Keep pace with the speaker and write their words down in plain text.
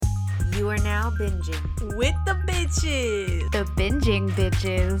are now binging with the bitches. The Binging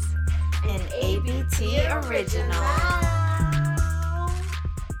Bitches. an ABT original.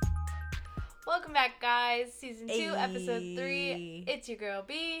 Welcome back, guys. Season 2, Ayy. Episode 3. It's your girl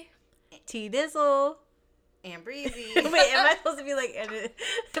B. T Dizzle. And breezy. Wait, am I supposed to be like?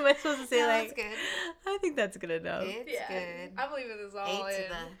 Am I supposed to say No, like? that's good. I think that's good enough. It's good. I'm leaving this all A to in.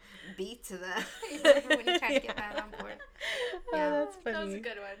 the B to the. You remember when you tried to get that on board? Oh, Yeah. that's funny. That was a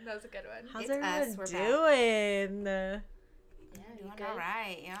good one. That was a good one. How's It's us, everyone we're doing? Yeah, doing good? all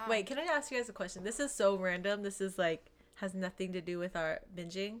right. Yeah. Wait, can I ask you guys a question? This is so random. This is like has nothing to do with our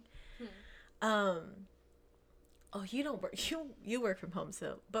binging. Oh, you don't work. You work from home,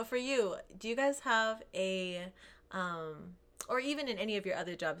 so. But for you, do you guys have a, or even in any of your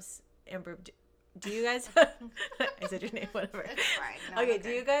other jobs, Amber? Do you guys? I said your name, whatever. It's fine. No, Okay, do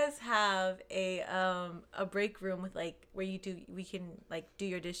you guys have a break room with like where we can like do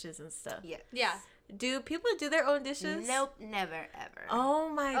your dishes and stuff? Yeah. Yeah. Do people do their own dishes? Nope. Never ever. Oh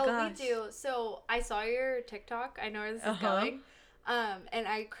my gosh. We do. So I saw your TikTok. I know where this is going. And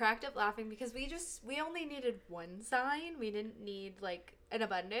I cracked up laughing because we only needed one sign. We didn't need like an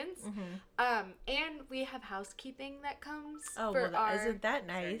abundance. And we have housekeeping that comes Oh, for well, our. isn't that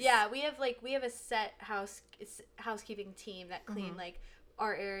nice? Yeah, we have a set housekeeping team that clean like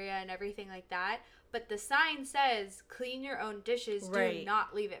our area and everything like that. But the sign says clean your own dishes. Right. Do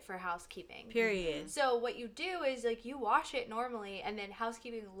not leave it for housekeeping. Period. So what you do is like you wash it normally, and then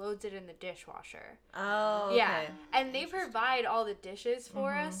housekeeping loads it in the dishwasher. Oh, okay. Yeah, and they provide all the dishes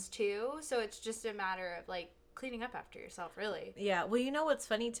for us too. So it's just a matter of like cleaning up after yourself, really. Yeah. Well, you know what's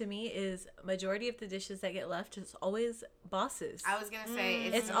funny to me is majority of the dishes that get left is always bosses. I was gonna say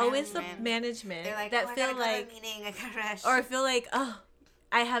It's always the management They're like, that oh, I feel gotta go to a like, meeting. I gotta rush. or feel like, oh,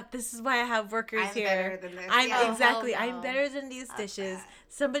 this is why I have workers I'm here. better than this. I'm Yeah. exactly. Oh, hell I'm no. better than these dishes. that.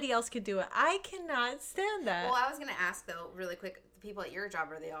 Somebody else can do it. I cannot stand that. Well, I was gonna ask though, really quick. The people at your job,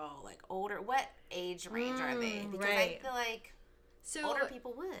 are they all like older? What age range are they? Because right. I feel like So older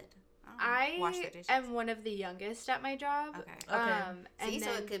people would. Wash their I dishes. am one of the youngest at my job. Okay. And See, so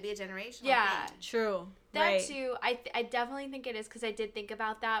then- it could be a generational Yeah. thing. True. That right. too, I definitely think it is because I did think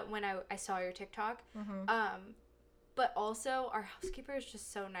about that when I saw your TikTok. But also our housekeeper is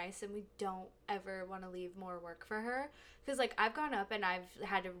just so nice, and we don't ever want to leave more work for her. Because like I've gone up and I've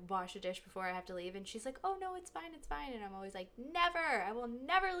had to wash a dish before I have to leave, and she's like, "Oh no, it's fine," and I'm always like, "Never! I will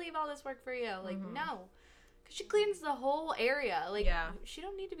never leave all this work for you." Like no, because she cleans the whole area. Like Yeah. she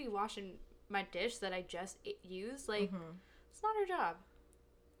don't need to be washing my dish that I just used. Like it's not her job.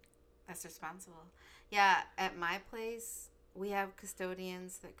 That's responsible. Yeah, at my place, we have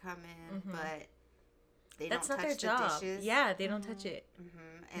custodians that come in, but they That's don't not touch their the job. dishes. Yeah, they don't touch it.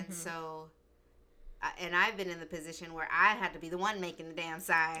 And so, and I've been in the position where I had to be the one making the damn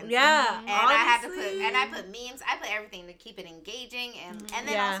signs. Yeah, And I had to honestly. I put memes. I put everything to keep it engaging, and then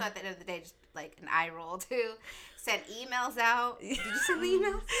Yeah. also at the end of the day, just like an eye roll too. Sent emails out. Did you send the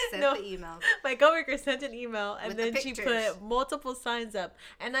emails? Sent No. the emails. My coworker sent an email and With the then she pictures. put multiple signs up.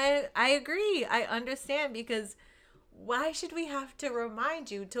 And I agree. I understand because why should we have to remind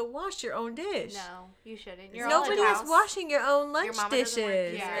you to wash your own dish? No, you shouldn't. You're Nobody all is house. washing your own lunch mama doesn't work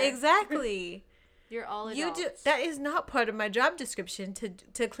dishes. here. Exactly. You're all You adults. do that is not part of my job description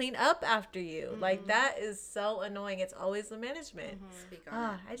to clean up after you. Like that is so annoying. It's always the management. Speak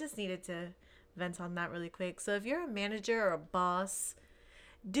on I just needed to vent on that really quick. So if you're a manager or a boss,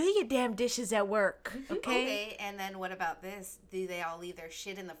 do your damn dishes at work, it. okay? Okay, and then what about this? Do they all leave their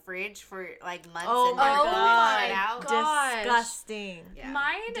shit in the fridge for like months Oh and my never go God. and put it out? Gosh. Disgusting. Yeah.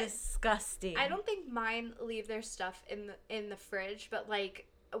 Mine, Disgusting. I don't think mine leave their stuff in the fridge, but like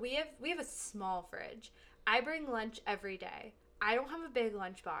we have a small fridge. I bring lunch every day. I don't have a big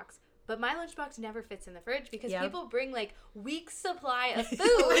lunchbox, but my lunchbox never fits in the fridge because Yep. people bring like weeks supply of food.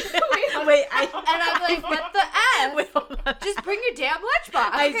 Wait, and I'm like, what the F? Wait, hold on. Just bring your damn lunchbox.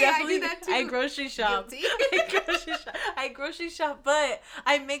 I Okay, I definitely do that too. I grocery shop. Guilty. I grocery shop, but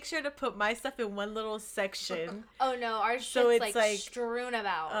I make sure to put my stuff in one little section. Oh no, our shit's So it's like, like- strewn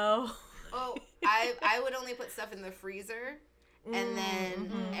about. Oh. Oh, I would only put stuff in the freezer, and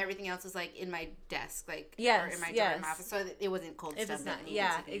then everything else was like in my desk, like or Yes, in my drawer yes. in my office, so that it wasn't cold If stuff. it's that not, needed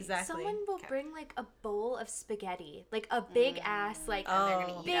yeah, to be. exactly. Someone will Okay. bring like a bowl of spaghetti, like a big ass, like And they're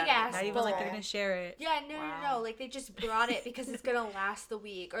gonna Oh. eat big out of ass it. Not even like they're bowl. gonna share it. Yeah, no, Wow. no. Like they just brought it because it's gonna last the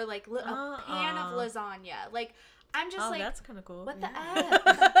week, or like a pan of lasagna. Like I'm just Oh, like, that's kind of cool. what the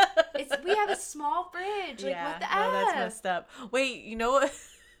f? We have a small fridge. Like what the no, that's f? messed up. Wait, you know what?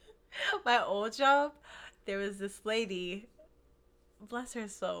 My old job, there was this lady, bless her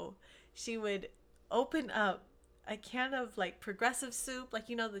soul. She would open up a can of like Progressive soup, like,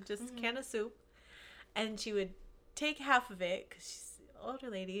 the just can of soup. And she would take half of it because she's an older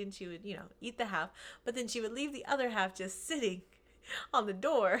lady, and she would, eat the half. But then she would leave the other half just sitting on the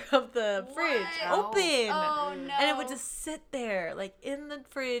door of the fridge open. Oh, no. And it would just sit there, like in the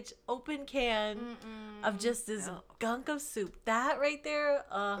fridge, open can of just this gunk of soup. That right there,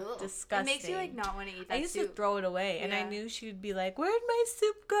 disgusting. It makes you like not want to eat that I used soup. to throw it away, and I knew she would be like, "Where'd my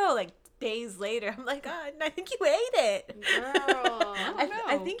soup go?" Like days later, I'm like, "God, I think you ate it." Girl,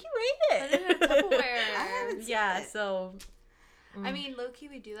 I think you ate Put it in a it. Tupperware. Yeah. So. I mean, low key,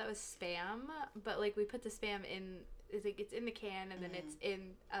 we do that with Spam, but like we put the Spam in. It's in the can, and then it's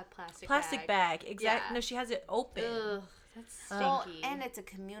in a plastic bag. Exactly. Yeah. No, she has it open. Ugh, that's stinky. Well, and it's a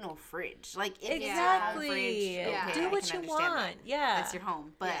communal fridge. Like, if Exactly. it's your home fridge, okay, Do I what can you understand want. that. Yeah. That's your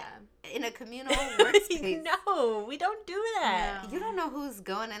home. But Yeah. in a communal workspace, No, we don't do that. No. you don't know who's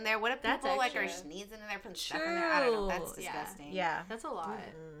going in there. What if That's people like are extra. sneezing in there, putting stuff in there? I don't know. That's True. disgusting. Yeah. That's a lot.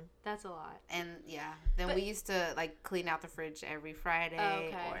 That's a lot. And then But- we used to like clean out the fridge every Friday,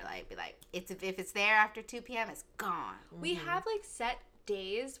 Okay. or like be like, if it's there after 2 p.m., it's gone. We have like set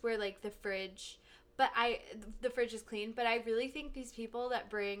days where like the fridge is clean, but I really think these people that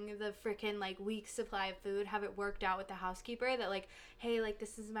bring the freaking like week's supply of food have it worked out with the housekeeper that like, hey, like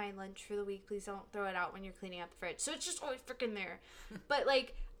this is my lunch for the week, please don't throw it out when you're cleaning out the fridge. So it's just always freaking there. But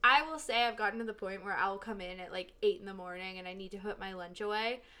like I will say I've gotten to the point where I'll come in at like 8 a.m. and I need to put my lunch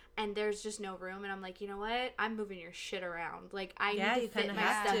away and there's just no room, and I'm like, you know what? I'm moving your shit around. Like I need you to fit kinda my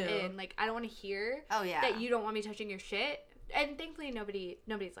have stuff to. in. Like I don't want to hear Oh yeah. that you don't want me touching your shit. And thankfully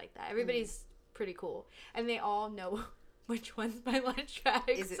nobody's like that. Everybody's pretty cool. And they all know which one's my lunch bag.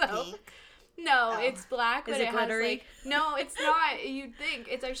 Is it pink? No, Oh. it's black, but Is it has glittery? like no, it's not. You'd think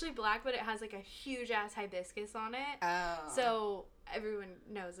it's actually black, but it has like a huge ass hibiscus on it. Oh. So everyone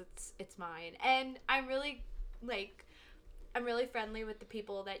knows it's mine. And I'm really friendly with the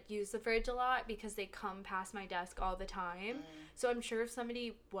people that use the fridge a lot because they come past my desk all the time. So I'm sure if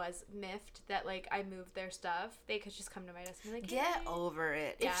somebody was miffed that like I moved their stuff, they could just come to my desk and be like, Get "Hey." over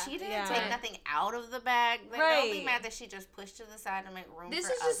it. Yeah. If she didn't Yeah. take nothing out of the bag, then don't be Right. mad that she just pushed to the side to make room This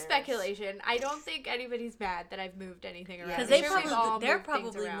for is just others. speculation. I don't think anybody's mad that I've moved anything around. Yeah, Because I'm they're sure we've all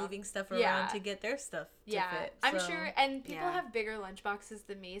probably moving stuff around Yeah. to get their stuff to Yeah, fit. I'm so. sure, and people Yeah. have bigger lunch boxes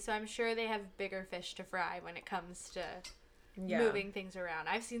than me, so I'm sure they have bigger fish to fry when it comes to Yeah. moving things around.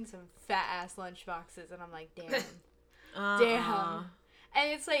 I've seen some fat ass lunch boxes, and I'm like, damn, Uh-uh. damn. And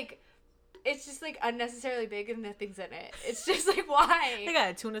it's just like unnecessarily big and nothing's in it. It's just like, why? They got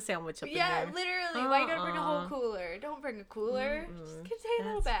a tuna sandwich up Yeah, in there. literally. Why you gotta bring a whole Uh-uh. cooler? Don't bring a cooler. Just Mm-mm. contain a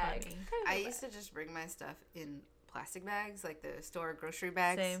little That's bag. funny. Contain a I little used bag. to just bring my stuff in plastic bags, like the store grocery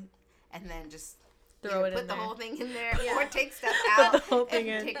bags. Same. And then just Throw it put in the there. whole thing in there, Yeah. or take stuff Put out the whole thing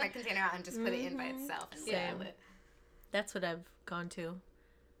and in. take my container out and just put it in by itself and Same. seal it. That's what I've gone to.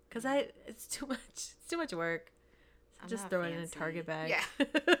 Because it's too much. It's too much work. So I'm just not throw it in a fancy. Target bag. Yeah.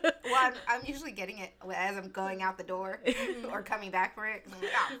 Well, I'm usually getting it as I'm going out the door or coming back for it. 'Cause I'm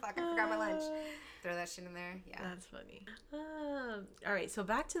like, oh, fuck, I forgot my lunch. Throw that shit in there. Yeah. That's funny. All right, so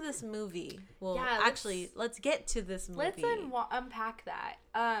back to this movie. Well, Yeah, let's get to this movie. Let's unpack that.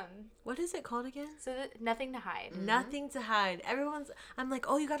 What is it called again? So Nothing to Hide. Nothing to Hide. I'm like,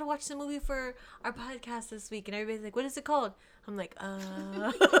 oh, you got to watch the movie for our podcast this week. And everybody's like, what is it called? I'm like,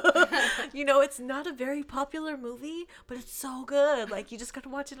 it's not a very popular movie, but it's so good. Like, you just got to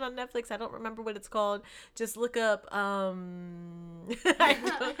watch it on Netflix. I don't remember what it's called. Just look up,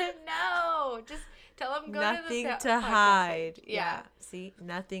 No, just tell them go Nothing to the to Hide. page. Yeah. See?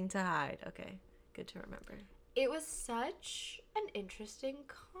 Nothing to Hide. Okay. Good to remember. It was such an interesting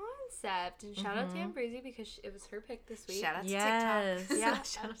concept. And shout out to Ambrosie because it was her pick this week. Shout out to Yes. TikTok. Yeah.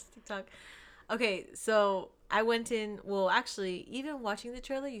 Shout out to TikTok. Okay, so I went in. Well, actually, even watching the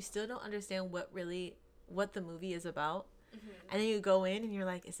trailer, you still don't understand what the movie is about. And then you go in and you're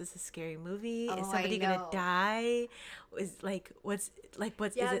like, is this a scary movie? Is Oh, somebody I gonna know. die? Is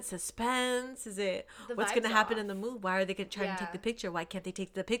Yeah. it suspense? Is it The what's gonna vibe's happen off. in the movie? Why are they gonna try to Yeah. take the picture? Why can't they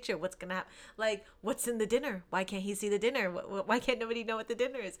take the picture? What's gonna happen? Like, what's in the dinner? Why can't he see the dinner? Why can't nobody know what the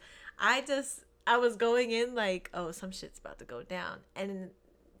dinner is? I was going in like, oh, some shit's about to go down, and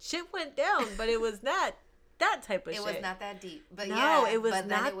shit went down, but it was not that type of It shit. was not that deep. But No, yeah, it was but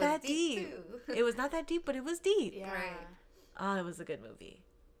then not it was that deep. too. It was not that deep, but it was deep. Yeah. Right. Oh, it was a good movie.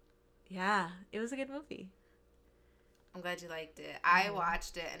 Yeah, it was a good movie. I'm glad you liked it. I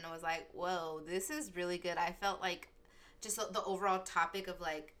watched it and I was like, whoa, this is really good. I felt like just the overall topic of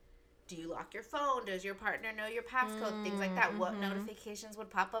like, do you lock your phone? Does your partner know your passcode? Things like that. What notifications would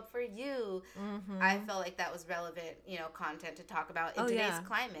pop up for you? I felt like that was relevant, content to talk about in Oh, today's yeah.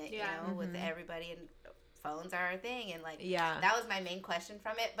 climate, Yeah. with everybody and phones are our thing, and like Yeah. that was my main question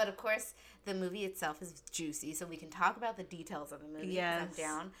from it. But of course, the movie itself is juicy, so we can talk about the details of the movie. Yes. I'm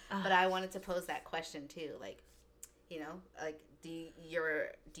down. But I wanted to pose that question too, like, you know, like do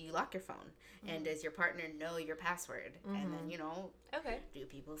you lock your phone, and does your partner know your password, and then, you know, Okay. do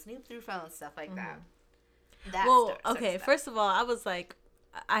people snoop through phones, stuff like that. Well, sort of okay. stuff. First of all, I was like,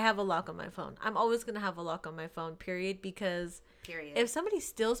 I have a lock on my phone. I'm always gonna have a lock on my phone. Period. Because Period. if somebody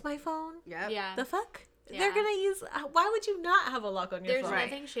steals my phone, Yep. Yeah. the fuck, Yeah. they're gonna use. Why would you not have a lock on your There's phone? Right.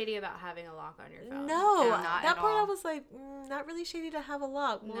 nothing shady about having a lock on your phone. No, Not that at part I all. was like, not really shady to have a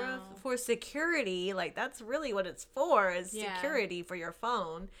lock. More No. for security. Like that's really what it's for, is Yeah. security for your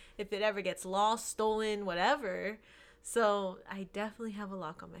phone. If it ever gets lost, stolen, whatever. So I definitely have a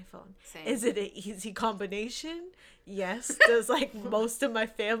lock on my phone. Same. Is it an easy combination? Yes. Does like most of my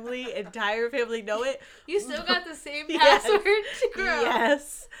entire family know it? You still got the same Yes. password to grow.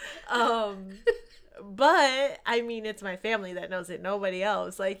 Yes. But I mean, it's my family that knows it. Nobody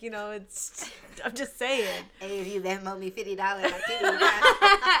else. Like, you know, it's. I'm just saying. Hey, if you Venmo me $50, I give you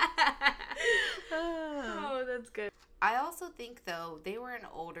that. Oh, that's good. I also think though they were an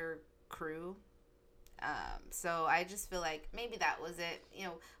older crew, so I just feel like maybe that was it. You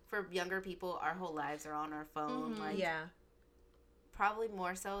know, for younger people, our whole lives are on our phone. Like, Yeah. probably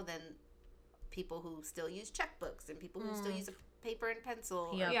more so than people who still use checkbooks and people who still use a paper and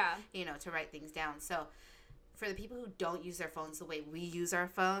pencil. Yep. Or, Yeah. you know, to write things down. So for the people who don't use their phones the way we use our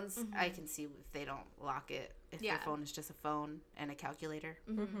phones, I can see if they don't lock it. If Yeah. their phone is just a phone and a calculator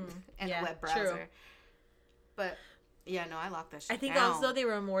Mm-hmm. and Yeah, a web true. browser. But yeah, no, I locked that shit I think down. also they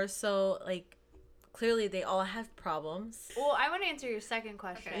were more so like, clearly they all have problems. Well, I want to answer your second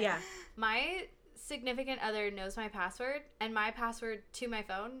question. Okay. Yeah. My significant other knows my password, and my password to my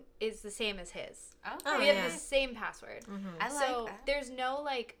phone is the same as his. Okay. We yeah. have the same password. I like So that. there's no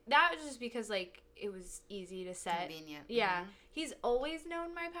like, that was just because like it was easy to set. Convenient. Yeah. Mhm. He's always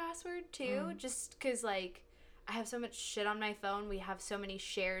known my password too, just because like I have so much shit on my phone. We have so many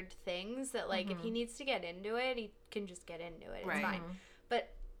shared things that like if he needs to get into it, he can just get into it. It's Right. fine. But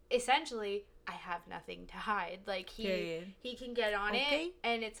essentially, I have nothing to hide. Like Period. he can get on Okay. it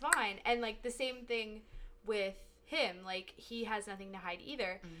and it's fine. And like the same thing with him, like he has nothing to hide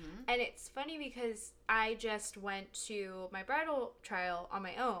either. Mm-hmm. And it's funny because I just went to my bridal trial on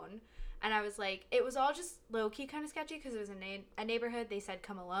my own, and I was like, it was all just low-key kind of sketchy because it was a neighborhood. They said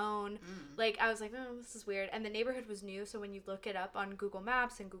come alone. Like I was like, oh, this is weird. And the neighborhood was new, so when you look it up on Google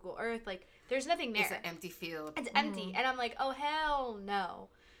Maps and Google Earth, like there's nothing there. It's an empty field. It's empty. And I'm like, oh, hell no.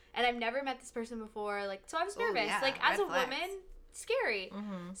 And I've never met this person before. Like, so I was Ooh, nervous. yeah, like, as red a flags. woman, scary.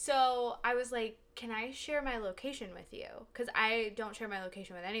 So I was like, can I share my location with you? Because I don't share my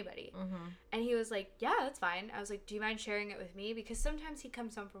location with anybody. And he was like, yeah, that's fine. I was like, do you mind sharing it with me? Because sometimes he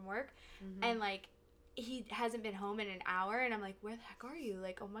comes home from work and, like, he hasn't been home in an hour. And I'm like, where the heck are you?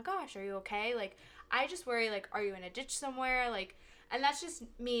 Like, oh, my gosh, are you okay? Like, I just worry, like, are you in a ditch somewhere? Like, and that's just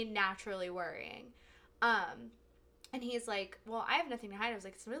me naturally worrying. And he's like, well, I have nothing to hide. I was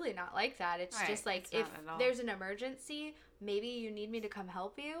like, it's really not like that. It's Right, just like, it's if not at all. there's an emergency, maybe you need me to come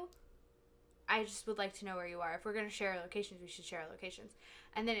help you. I just would like to know where you are. If we're going to share our locations, we should share our locations.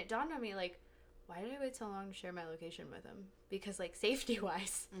 And then it dawned on me, like, why did I wait so long to share my location with him? Because, like,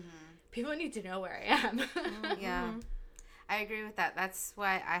 safety-wise, people need to know where I am. Yeah. I agree with that. That's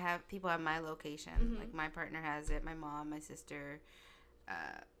why I have people have my location. Like my partner has it, my mom, my sister,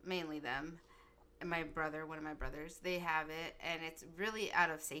 mainly them. And my brother, one of my brothers, they have it, and it's really out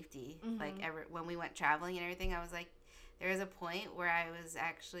of safety. Like when we went traveling and everything, I was like, there was a point where I was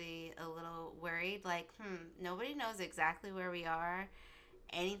actually a little worried, like, nobody knows exactly where we are.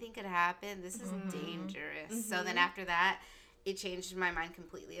 Anything could happen. This is dangerous. So then after that, it changed my mind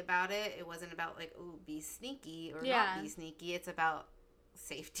completely about it. It wasn't about like, ooh, be sneaky or not be sneaky. It's about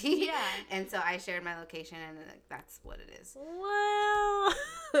safety. Yeah. And so I shared my location, and like, that's what it is. Well,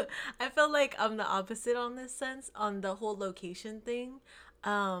 I feel like I'm the opposite on this sense, on the whole location thing.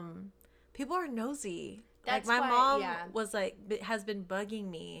 People are nosy. That's like my why- mom yeah. was like, has been bugging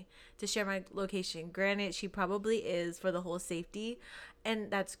me to share my location. Granted, she probably is for the whole safety, and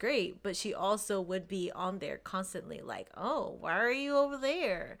that's great. But she also would be on there constantly, like, oh, why are you over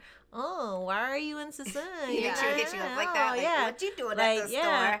there? Oh, why are you in society? Yeah. She would hit you up like that. Like, what you doing at the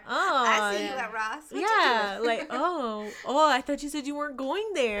store? Oh, I see you at Ross. What yeah, you doing? like oh, I thought you said you weren't going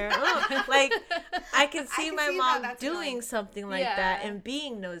there. Oh, like I can see can my see how mom that's doing annoying. something like that Yeah. and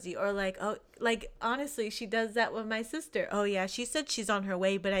being nosy, or like, oh, like honestly, she does that with my sister. Oh yeah, she said she's on her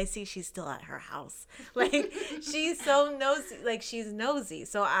way, but I see she's still at her house. Like she's so nosy, like she's nosy.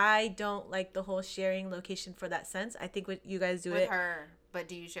 So I don't like the whole sharing location for that sense. I think what you guys do With it. her. But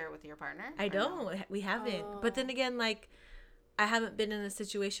do you share it with your partner? I or don't. no? We haven't. Oh. But then again, like, I haven't been in a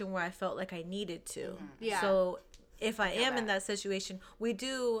situation where I felt like I needed to. Yeah. So if I feel am in that. that situation, we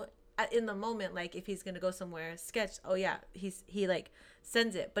do in the moment. Like if he's gonna go somewhere, sketch. Oh yeah, he like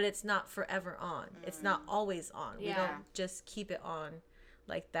sends it, but it's not forever on. It's not always on. We Yeah. don't just keep it on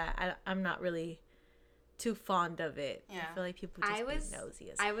like that. I'm not really too fond of it. Yeah. I feel like people just be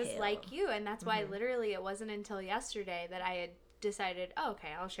nosy as I was hell. like you, and that's why literally it wasn't until yesterday that I had decided, oh, okay,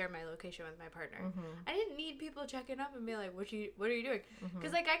 I'll share my location with my partner. I didn't need people checking up and be like, what are you doing?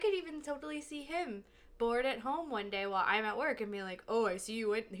 Because like I could even totally see him bored at home one day while I'm at work and be like, oh, I see you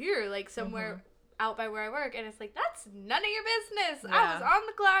went here, like somewhere out by where I work, and it's like, that's none of your business. I was on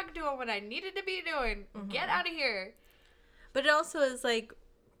the clock doing what I needed to be doing. Get out of here. But it also is like,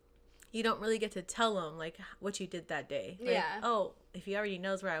 you don't really get to tell him like what you did that day. Like, Yeah. oh, if he already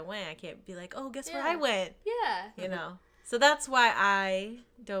knows where I went, I can't be like, oh, guess where I Yeah. went. Yeah. You know. So that's why I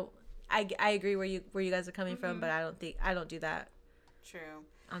don't. I agree where you guys are coming from, but I don't do that True.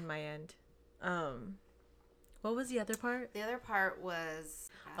 on my end. What was the other part? The other part was.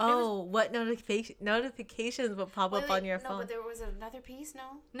 What notifications will pop up on your phone? No, but there was another piece.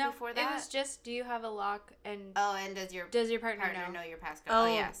 No, before it that. was just, do you have a lock, and Oh, and does your partner know? know your passcode? Oh,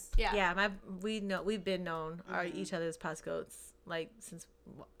 Oh, yes. Yeah. Yeah, we've been known our each other's passcodes like since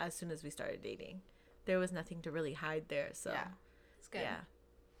as soon as we started dating. There was nothing to really hide there, so Yeah. It's good. yeah.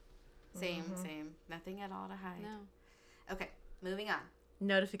 Same. Nothing at all to hide. No. Okay, moving on.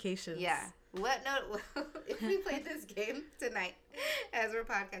 Notifications. Yeah. What if we played this game tonight as we're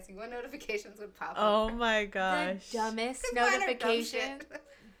podcasting, what notifications would pop up? Oh my The gosh. dumbest 'Cause mine are dumb notification. shit.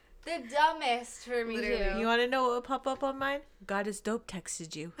 The dumbest for me Literally. too. You want to know what would pop up on mine? God is dope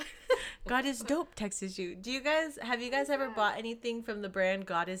texted you. God is dope texted you. Have you guys ever bought anything from the brand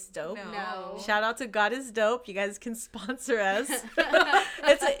God is Dope? No. Shout out to God is Dope. You guys can sponsor us.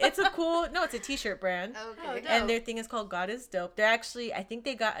 it's a cool, no, it's a t-shirt brand. Okay. dope. And their thing is called God is Dope. They're actually, I think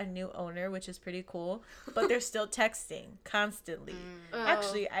they got a new owner, which is pretty cool, but they're still texting constantly. Oh.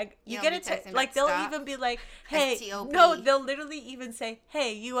 Actually, You you don't get be a text, texting like back, they'll "Stop." even be like, hey, STOP. no, they'll literally even say,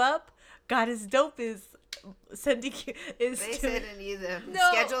 hey, you up? God is Dope is sending you, is They doing- sending you the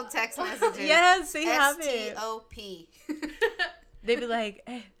No. scheduled text messages. Yes, they have it. STOP. They'd be like,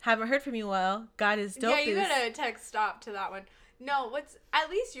 hey, haven't heard from you in a while. God is Dope Yeah, you is... gotta text stop to that one. No, at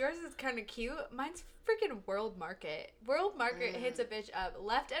least yours is kind of cute. Mine's freaking World Market. World Market hits a bitch up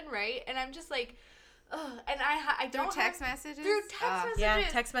left and right, and I'm just like, ugh. And I Through don't text have, messages? through text messages. Yeah,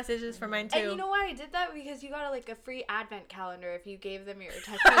 text messages for mine too. And you know why I did that? Because you got like a free advent calendar if you gave them your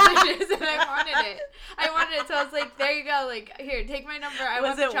text messages, and I wanted it. So I was like, there you go. Like, here, take my number. I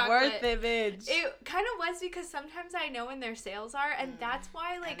want Was the it chocolate. worth it, bitch? It kind of was, because sometimes I know when their sales are, and that's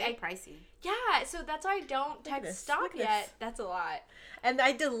why And like they're I pricey. yeah. So that's why I don't at text this, stop look at yet. this. That's a lot. And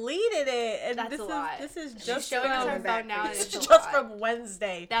I deleted it. And That's this a is lot. this is She's just showing us from her phone now, and it's it's a just lot. from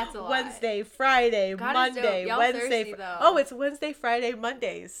Wednesday. That's a lot. Wednesday, Friday, God is Monday, dope. Y'all Wednesday. thirsty, though. Oh, it's Wednesday, Friday,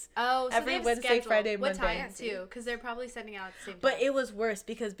 Mondays. Oh, so Every they have Wednesday, scheduled. Friday, what Monday. time too? Because they're probably sending out at the same time. But it was worse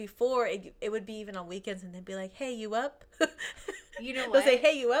because before it would be even on weekends, and they'd be like, "Hey, you up?" You know They'll what? say,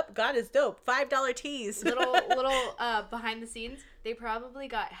 "Hey, you up? God is dope. $5 teas." little behind the scenes, they probably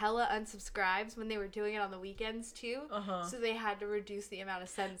got hella unsubscribes when they were doing it on the weekends too. Uh-huh. So they had to reduce the amount of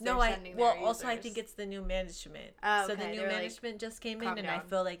sends No, they're sending their also I users. think it's the new management. Oh, So the okay. new They were like, management just came in, calm and I down.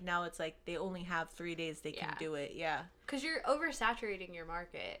 feel like now it's like they only have 3 days they can Yeah. do it. Yeah. because you're oversaturating your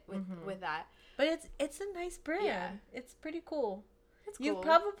market with that. But it's a nice brand. Yeah. It's pretty cool. It's cool. You've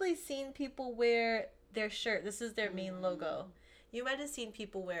probably seen people wear their shirt. This is their main logo. You might have seen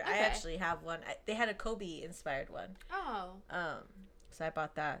people wear. I Okay. actually have one. They had a Kobe inspired one. Oh, So I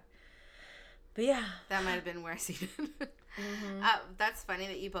bought that. But yeah. That might have been where I seen it. That's funny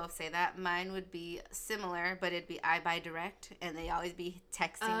that you both say that. Mine would be similar, but it'd be I buy direct, and they always be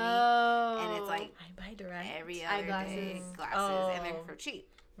texting me, and it's like I buy direct. every other day Eyeglasses. glasses, and they're Oh. for cheap.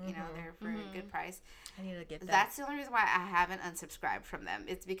 You know, they're for a good price. I need to get that. That's the only reason why I haven't unsubscribed from them.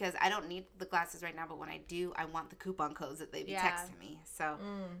 It's because I don't need the glasses right now, but when I do, I want the coupon codes that they be Yeah. texting me. So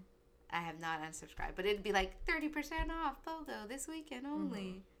I have not unsubscribed, but it'd be like 30% off BOGO this weekend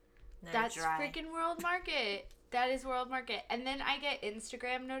only. that's dry. freaking World Market. That is World Market. And then I get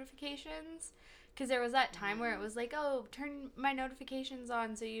Instagram notifications. Because there was that time where it was like, oh, turn my notifications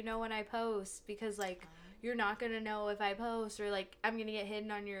on so you know when I post. Because, like, you're not going to know if I post, or, like, I'm going to get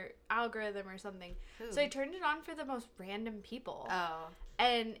hidden on your algorithm or something. Ooh. So I turned it on for the most random people. Oh.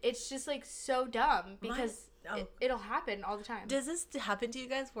 And it's just, like, so dumb because oh. it'll happen all the time. Does this happen to you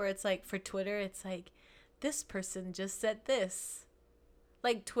guys where it's like for Twitter, it's like, this person just said this?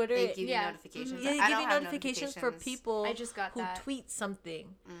 Like Twitter, They give you Yeah. notifications. yeah, they I give don't you have notifications for people I just got who that. tweet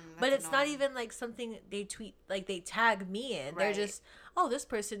something. That's But it's not annoying. even like something they tweet, like they tag me in. They're Right. just, oh, this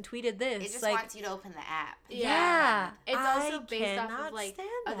person tweeted this. It just like, wants you to open the app. yeah. It's also I based off cannot of like stand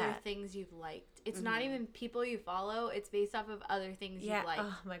other that. things you've liked. It's not even people you follow. It's based off of other things Yeah. you like.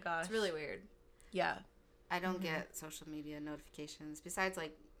 Oh my gosh. It's really weird. Yeah. I don't get social media notifications besides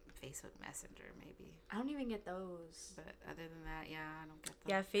like Facebook Messenger maybe. I don't even get those. But other than that, yeah, I don't get them.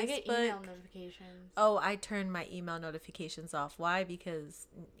 Yeah, I get Facebook. email notifications. Oh, I turn my email notifications off. Why? Because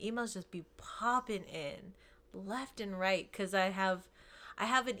emails just be popping in left and right. Because I have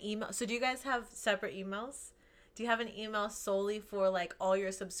an email. So do you guys have separate emails? Do you have an email solely for like all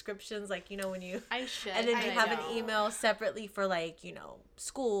your subscriptions? Like, you know, when you, I should. and then I you have don't. an email separately for like, you know,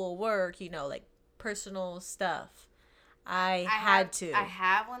 school, work, you know, like personal stuff. I had to. I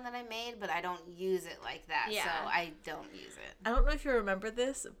have one that I made, but I don't use it like that. Yeah. So I don't use it. I don't know if you remember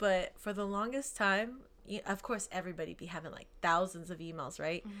this, but for the longest time, of course, everybody be having like thousands of emails,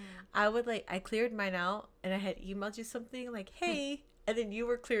 right? I cleared mine out and I had emailed you something like, hey, and then you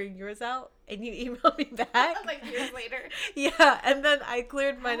were clearing yours out and you emailed me back. Like years later. Yeah, and then I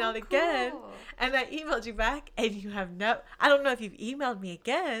cleared mine How out again cool. and I emailed you back and you have I don't know if you've emailed me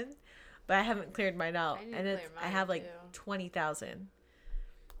again, but I haven't cleared mine out. I need to And clear I mine, have like too. 20,000.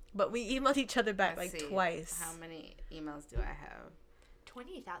 But we emailed each other back Let's like see. twice. How many emails do I have?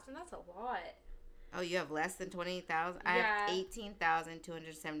 20,000? That's a lot. Oh, you have less than 20,000? I Yeah. have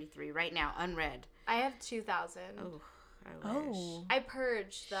 18,273 right now, unread. I have 2,000. Oh, I wish. Oh. I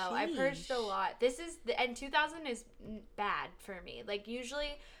purged though. I purged a Sheesh. lot. This is and 2,000 is bad for me. Like usually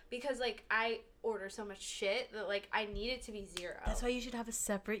because like I order so much shit that like I need it to be 0. That's why you should have a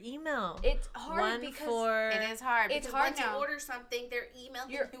separate email. It's hard One because for It is hard. It's because hard once now. you order something, they're emailing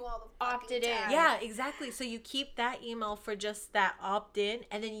You're you all the fucking opted in. time. yeah, exactly. So you keep that email for just that opt in,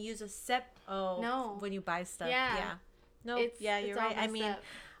 and then you use a No. when you buy stuff. Yeah. No, It's- yeah, it's you're all right. I messed mean, up.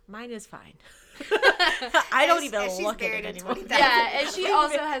 mine is fine. I don't even And she's look at buried it in anymore. 20,000. Yeah, and she I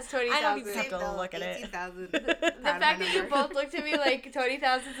also don't has I don't 20,000. even have to look at it. 18,000. The fact that you both looked at me like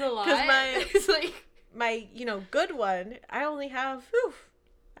 20,000 is a lot. 'Cause it's like My, good one, I only have,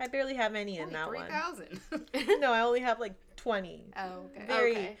 I barely have any in that one. 3,000. No, I only have like 20. Oh, okay.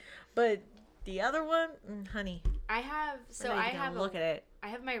 Very, Okay. but the other one, honey, I have we're not even gonna look at it. I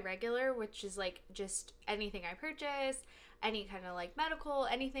have my regular, which is like just anything I purchase, any kind of like medical,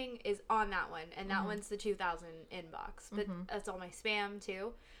 anything is on that one, and that one's the 2,000 inbox. But that's all my spam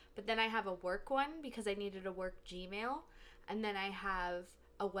too. But then I have a work one because I needed a work Gmail, and then I have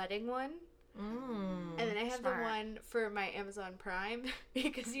a wedding one, and then I have smart. the one for my Amazon Prime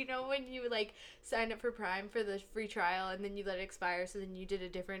because you know when you like sign up for Prime for the free trial and then you let it expire, so then you did a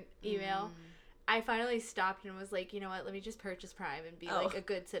different email. I finally stopped and was like, you know what, let me just purchase Prime and be like a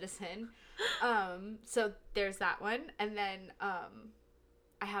good citizen. So there's that one. And then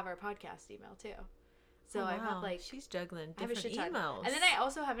I have our podcast email too. So I have like she's juggling I have a different shit ton. emails. And then I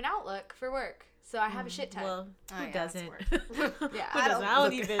also have an Outlook for work. So I have a shit ton. Well, Oh, who yeah, that's doesn't? work. Yeah, Who I doesn't? don't I don't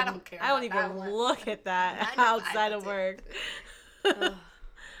look- even. I don't care I don't about that even one. look at that 9 to 5 outside of is it. work. Ugh.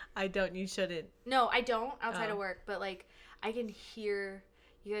 I don't. You shouldn't. No, I don't outside Oh. of work, but like I can hear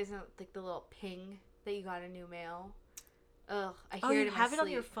you guys know like the little ping that you got a new mail. Ugh, I hear Oh, it you in my have it on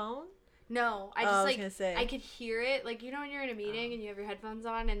sleep. your phone? No, I Oh, just I was like gonna say. I could hear it. Like you know when you're in a meeting and you have your headphones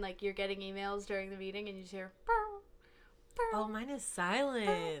on and like you're getting emails during the meeting and you just hear. "Burr, burr." Oh, mine is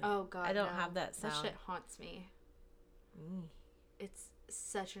silent. Oh god, I don't no. have that sound. That shit haunts me. Mm. It's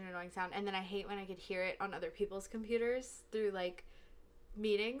such an annoying sound, and then I hate when I could hear it on other people's computers through like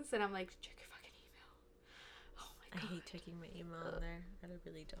meetings, and I'm like, check your fucking email. Oh my I god. hate checking my email in there. I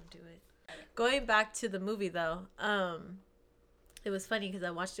really don't do it. Going back to the movie though, it was funny because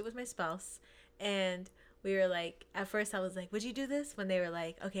I watched it with my spouse, and we were like, at first I was like, would you do this? When they were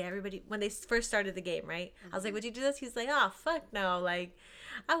like, okay, everybody, when they first started the game, right? I was like, would you do this? He's like, oh, fuck no. Like,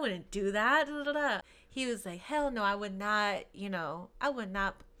 I wouldn't do that. Da, da, da. He was like, hell no, I would not, I would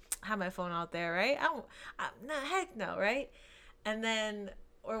not have my phone out there, right? No, heck no, right? And then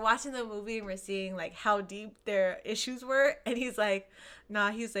we're watching the movie and we're seeing like how deep their issues were, and he's like, nah,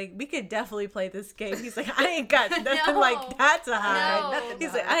 he's like, we could definitely play this game. He's like, I ain't got nothing No. like that to hide. No.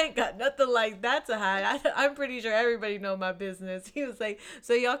 He's like, I ain't got nothing like that to hide. I'm pretty sure everybody know my business. He was like,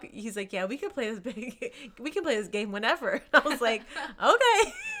 so y'all, he's like, yeah, we can play this game whenever. And I was like,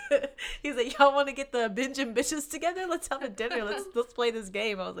 okay. He's like, y'all want to get the binge and bitches together? Let's have a dinner. Let's play this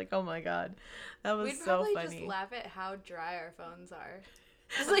game. I was like, oh my god, that was We'd so probably funny. just laugh at how dry our phones are.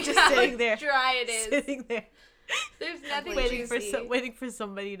 Just like Just how sitting there, dry it is. sitting there. There's nothing Waiting juicy. Waiting for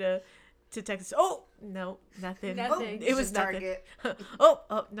somebody to to text. Oh no, nothing. Nothing. It was Just nothing. Target.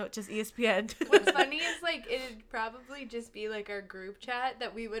 Oh no, just ESPN. What's funny is like it'd probably just be like our group chat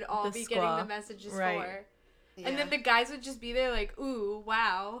that we would all The be squaw. getting the messages Right. for. Yeah. And then the guys would just be there like, ooh,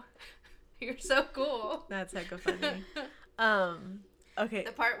 wow. You're so cool. That's hecka funny. Okay.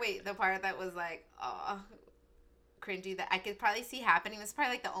 The part that was like, cringy that I could probably see happening. This is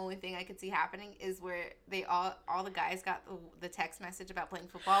probably like the only thing I could see happening is where they all the guys got the text message about playing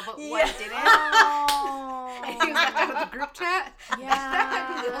football, but one didn't. Oh. And he was left out of the group chat. Yeah. That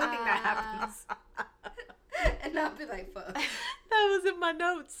might be the only thing that happens. And I'll be like, fuck. That was in my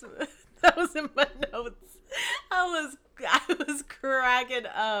notes. I was cracking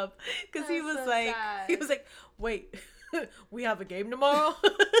up because he That's was so like, sad. wait, we have a game tomorrow.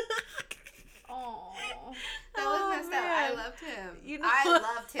 Oh. That was Oh, messed up. man. I loved him. You know- I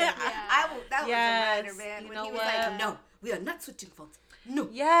loved him. Yeah. That Yes, was a rider, man. you When know he was what? like, no, we are not switching phones. No.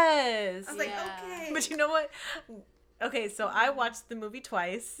 Yes. I was like, Yeah. okay. But you know what? Okay, so I watched the movie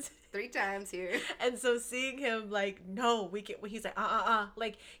twice. 3 times here. And so seeing him like, no, we can, he's like,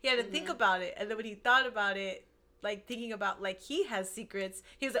 like he had to think about it. And then when he thought about it, like thinking about like he has secrets,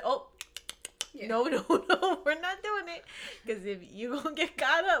 he was like, oh, Yeah. no, we're not doing it. Because if you gonna get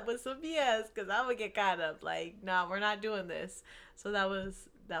caught up with some BS, because I'm gonna get caught up. Like, nah, we're not doing this. So that was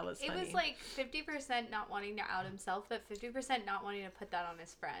It funny. was like 50% not wanting to out himself, but 50% not wanting to put that on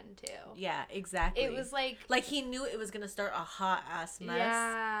his friend too. yeah, exactly. It was like he knew it was gonna start a hot ass mess.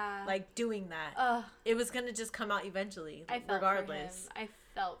 yeah, Like doing that. ugh, It was gonna just come out eventually, I felt regardless. for him.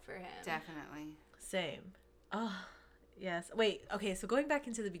 I felt for him. Definitely. Same. Oh, yes. Wait. Okay. So going back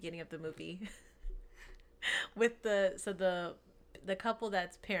into the beginning of the movie, with the couple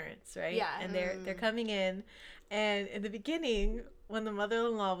that's parents, right? Yeah. And they're coming in, and in the beginning, when the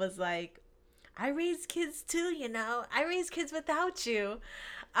mother-in-law was like, "I raised kids too, you know. I raised kids without you,"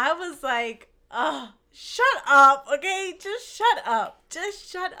 I was like, "Oh, shut up, okay? Just shut up. Just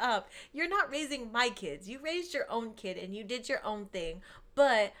shut up. You're not raising my kids. You raised your own kid and you did your own thing.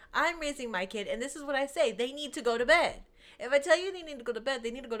 But I'm raising my kid, and this is what I say. They need to go to bed. If I tell you they need to go to bed,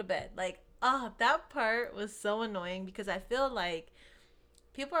 they need to go to bed." Like, that part was so annoying because I feel like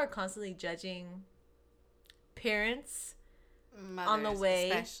people are constantly judging parents on the Mothers, way.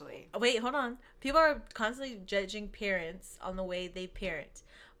 especially. Wait, hold on. People are constantly judging parents on the way they parent.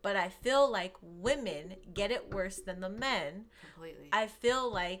 But I feel like women get it worse than the men. Completely. I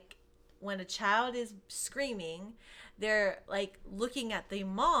feel like when a child is screaming, they're like looking at the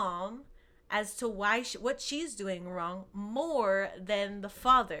mom as to what she's doing wrong more than the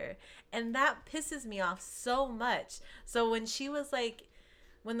father. And that pisses me off so much. So when she was like,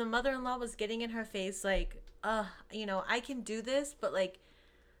 when the mother-in-law was getting in her face, like, I can do this, but like,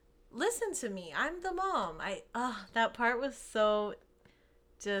 listen to me. I'm the mom. That part was so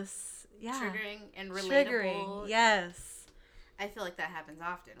just, yeah. Triggering and relatable. Triggering, yes. I feel like that happens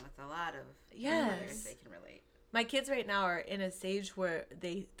often with a lot of Yes. mothers. They can relate. My kids right now are in a stage where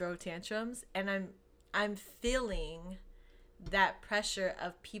they throw tantrums, and I'm feeling that pressure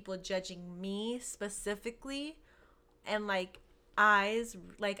of people judging me specifically, and like eyes,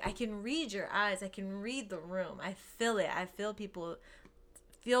 like I can read your eyes, I can read the room. I feel it. I feel people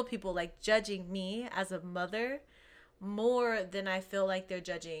like judging me as a mother more than I feel like they're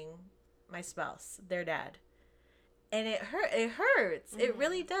judging my spouse, their dad. And it hurts. It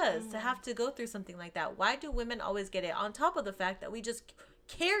really does to have to go through something like that. Why do women always get it? On top of the fact that we just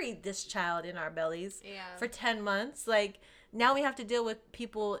carried this child in our bellies for 10 months. Like, now we have to deal with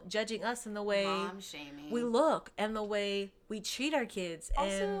people judging us in the way Mom shaming. we look and the way we treat our kids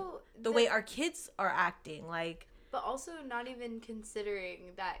and Also, the way our kids are acting. Like, but also not even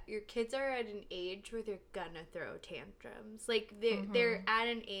considering that your kids are at an age where they're gonna throw tantrums. Like they're at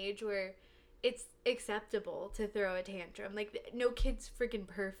an age where it's acceptable to throw a tantrum. Like, no kid's freaking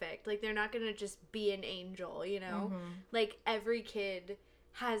perfect. Like, they're not gonna just be an angel, you know? Like, every kid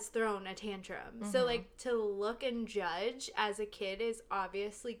has thrown a tantrum. So, like, to look and judge as a kid is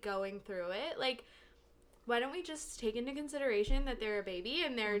obviously going through it. Like, why don't we just take into consideration that they're a baby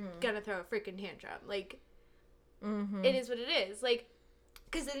and they're gonna throw a freaking tantrum? Like, it is what it is. Like,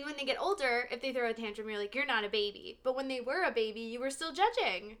 because then when they get older, if they throw a tantrum, you're like, you're not a baby. But when they were a baby, you were still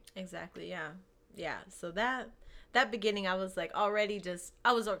judging. exactly, yeah. So that beginning, I was like already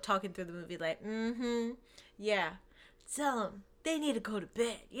I was talking through the movie like, yeah, tell them they need to go to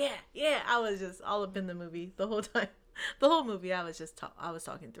bed. Yeah. I was just all up in the movie the whole time. The whole movie, I was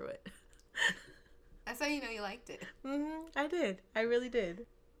talking through it. That's how you know you liked it. I did. I really did.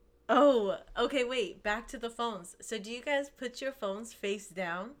 Oh, okay, wait. Back to the phones. So do you guys put your phones face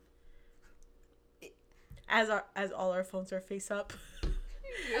down? As all our phones are face up?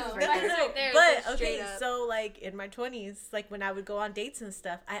 Oh, Mine's Okay, up. so like in my 20s, like when I would go on dates and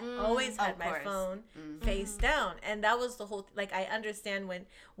stuff, I always had Of my course. phone face down, and that was the whole. Like I understand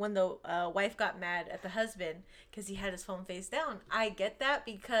when the wife got mad at the husband because he had his phone face down. I get that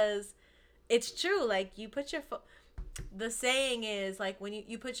because it's true. Like you put your phone. The saying is like when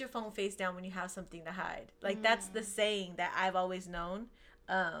you put your phone face down when you have something to hide. Like that's the saying that I've always known.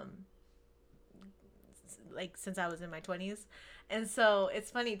 Like since I was in my 20s. And so it's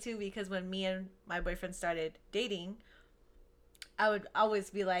funny too because when me and my boyfriend started dating, I would always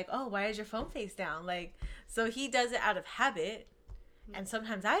be like, "Oh, why is your phone face down?" Like, so he does it out of habit, and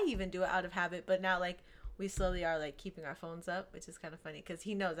sometimes I even do it out of habit. But now, like, we slowly are like keeping our phones up, which is kind of funny because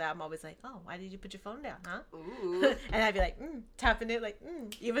he knows that I'm always like, "Oh, why did you put your phone down, huh?" Ooh. And I'd be like, tapping it, like,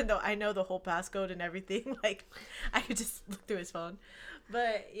 even though I know the whole passcode and everything, like, I could just look through his phone.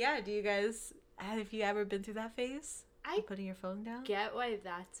 But yeah, do you guys have you ever been through that phase? I Putting your phone down? get why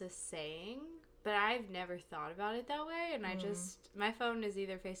that's a saying, but I've never thought about it that way, and I just my phone is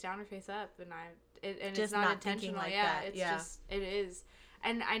either face down or face up, and it's Just not not thinking intentional. like Yeah, that. it's Yeah. just it is,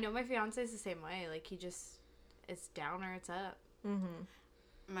 and I know my fiance is the same way. Like he just it's down or it's up. Mm-hmm.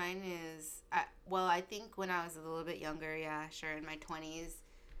 Mine is, I think when I was a little bit younger, yeah, sure, in my 20s,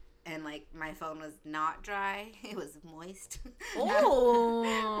 and like my phone was not dry, it was moist.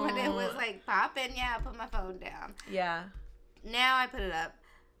 Oh. When it was like popping, yeah, I put my phone down. Yeah. Now I put it up.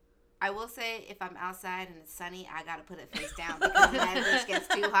 I will say if I'm outside and it's sunny, I gotta put it face down because my bitch gets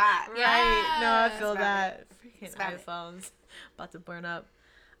too hot. Right. No, I feel That's about that. Freaking about it. iPhones. About to burn up.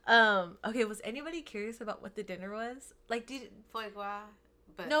 Okay, was anybody curious about what the dinner was? Like, Foie gras,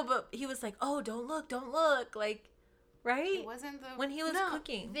 but no, but he was like, "Oh, don't look." Like, right? it wasn't the When he was No,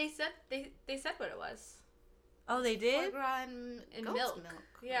 cooking. they said what it was. Oh, they foie did? gras and And goat's milk. milk.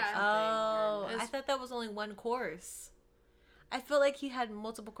 or Yeah. something, Oh, or- I thought that was only one course. I feel like he had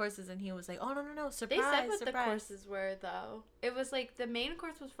multiple courses and he was like, "Oh, no, surprise, They said what the surprise." courses were, though. It was like the main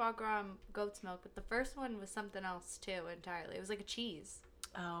course was foie gras and goat's milk, but the first one was something else too entirely. It was like a cheese.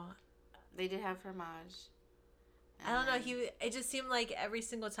 Oh, They did have fromage. I don't know. And It just seemed like every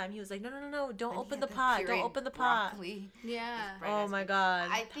single time he was like, "No, don't then he open had the pot, don't pureed open the pot." broccoli. Yeah. Right Oh as my well. god.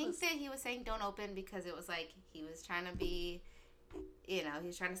 I think that he was saying don't open because it was like he was trying to be, he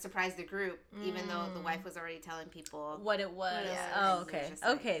was trying to surprise the group, even though the wife was already telling people. What it was. Yeah, Oh, and it was okay. just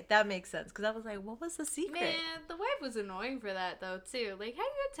like- Okay, that makes sense. Because I was like, what was the secret? Man, the wife was annoying for that though too. Like, how do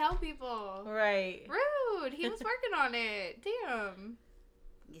you tell people? Right. Rude. He was working on it. Damn.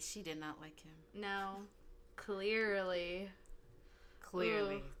 Yeah, she did not like him. No. Clearly.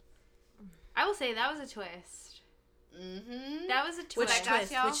 Clearly. Ooh. I will say that was a twist. Mm-hmm. That was a twist. Which I got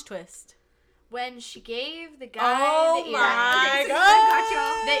twist? y'all? Which twist? When she gave the guy Oh the my earrings.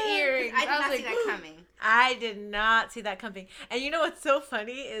 God. The earrings. I did I was not like, see that coming. I did not see that coming. And you know what's so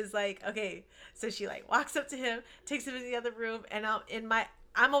funny is like, okay, so she like walks up to him, takes him in the other room, and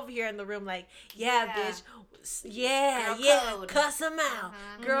I'm over here in the room like, yeah, Yeah. bitch. Yeah, Girl yeah, code. cuss him out.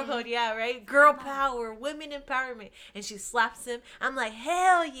 Mhm. Girl code, yeah, right? Girl power, women empowerment. And she slaps him. I'm like,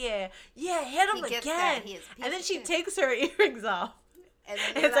 hell yeah. Yeah, hit him He gets again. that. He is a piece And then of she shit. takes her earrings off. And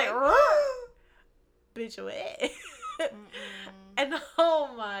And then it's like, bitch, away. And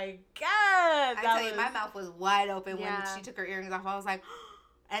oh my God. I that tell you, was- my mouth was wide open Yeah. when she took her earrings off. I was like,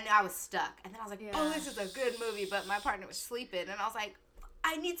 and I was stuck. And then I was like, oh, Yeah. this is a good movie. But my partner was sleeping, and I was like,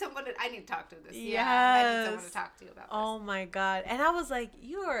 I need to talk to this. I need someone Yes. to talk to about Oh my God. And I was like,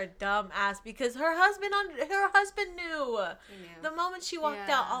 you are a dumb ass because her husband knew. this. You know. The moment she walked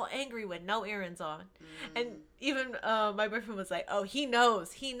Yeah. out all angry with no earrings on. Mm. And even my boyfriend was like, oh, he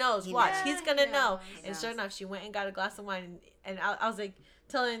knows. He Watch, knows. he's He gonna know. knows. He And sure knows. enough, she went and got a glass of wine. And I was like,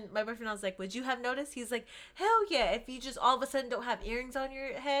 telling my boyfriend, I was like, would you have noticed? He's like, hell yeah. If you just all of a sudden don't have earrings on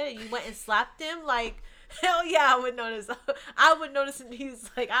your head and you went and slapped him, like, hell yeah, I would notice. I would notice. And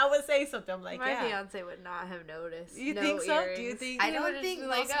he's like, I would say something. I'm like, my yeah. fiance would not have noticed. You No think so? earrings. Do you think? I He don't would've think just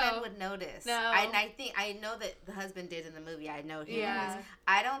most been like, men oh. would notice. No. I know that the husband did in the movie. I know he Yeah. noticed.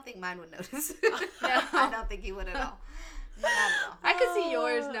 I don't think mine would notice. No. I don't think he would at all. Not at all. I could see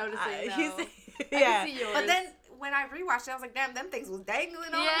yours noticing, He's- though. yeah. I could see yours. But then when I rewatched it, I was like, damn, them things was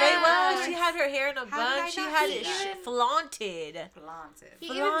dangling on. Yeah. They there. was. She had her hair in a How did I bun. She not had see it that? flaunted. Flaunted. He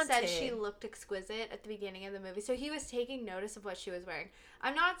even said flaunted. she looked exquisite at the beginning of the movie. So he was taking notice of what she was wearing.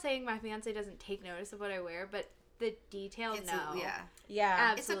 I'm not saying my fiance doesn't take notice of what I wear, but the detail, It's no. yeah.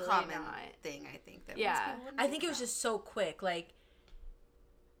 Yeah. It's a Absolutely common not. thing, I think. That Yeah. most people wouldn't I think think it was about. just so quick. Like,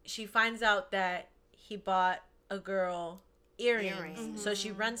 she finds out that he bought a girl earrings. Earrings. So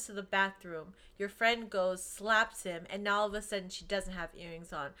she runs to the bathroom. Your friend goes, slaps him, and now all of a sudden she doesn't have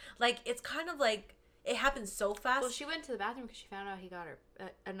earrings on. Like, it's kind of like, it happens so fast. Well, she went to the bathroom because she found out he got her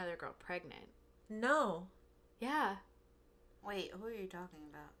another girl pregnant. No. Yeah. Wait, who are you talking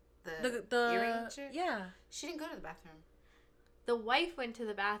about? The earring chick? yeah. She didn't go to the bathroom. The wife went to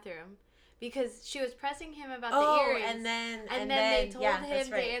the bathroom because she was pressing him about Oh, the earrings. and then they told yeah, him that's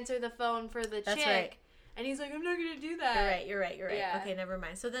to right. answer the phone for the That's chick. right. And he's like, I'm not going to do that. You're right. Yeah. Okay, never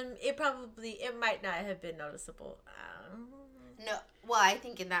mind. So then it might not have been noticeable. No, well, I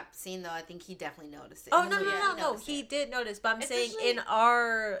think in that scene though, I think he definitely noticed it. Oh In the no, movie, no. noticed He it. did notice, but I'm saying Especially- in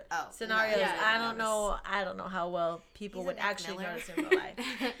our Oh, scenarios, no, yeah, I didn't don't know. I don't know how well people He's a would Nick actually Miller. notice in real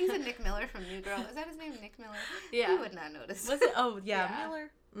life. He's a Nick Miller from New Girl. Is that his name, Nick Miller? Yeah. He would not notice. Was it? Oh yeah, Yeah.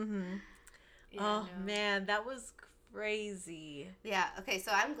 Miller. Mm-hmm. Yeah, Oh no. man, that was crazy. Yeah. Okay.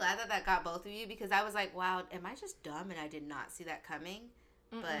 So I'm glad that got both of you because I was like, wow, am I just dumb and I did not see that coming?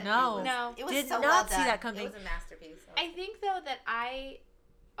 But No. it was Did so not well see done. that coming. It was a masterpiece. So. I think, though, that I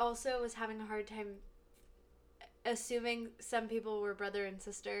also was having a hard time assuming some people were brother and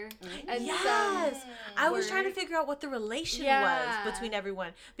sister. And Yes. some I was trying to were- figure out what the relation Yeah. was between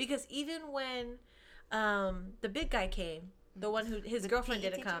everyone because even when the big guy came, the one who his The girlfriend PE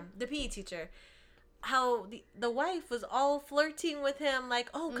didn't teacher? come, the PE teacher, how the wife was all flirting with him like,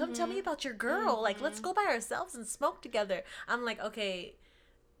 oh, come tell me about your girl, like let's go by ourselves and smoke together. I'm like, okay,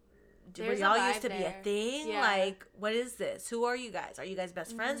 were There's a y'all used vibe to be a there. thing? Yeah. Like, what is this? Who are you guys? Are you guys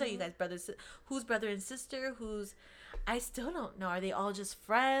best friends? Are you guys brothers? Who's brother and sister? Who's I still don't know. Are they all just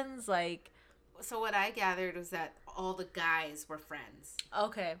friends? Like, So what I gathered was that all the guys were friends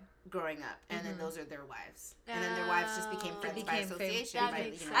okay. growing up, and then those are their wives, and then their wives just became Oh. friends by Became fam- association. That by,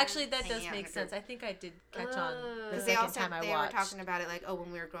 makes sense. Actually, that hanging does out in make a sense. group. I think I did catch on the Because they second also time I they watched. were talking about it like, oh,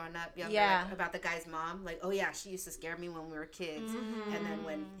 when we were growing up, younger, Yeah. like, about the guy's mom, like, oh yeah, she used to scare me when we were kids, and then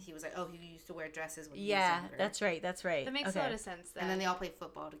when he was like, oh, he used to wear dresses when he was Yeah, younger. that's right. That's right. That makes okay. a lot of sense, then. And then they all played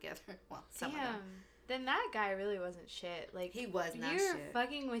football together. Well, some of Damn. them. Then that guy really wasn't shit. Like, He was not you're shit.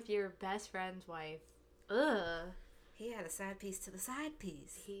 fucking with your best friend's wife. Ugh. He had a side piece to the side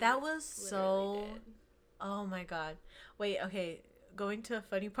piece. He That was literally so. did. Oh my god. Wait. Okay. Going to a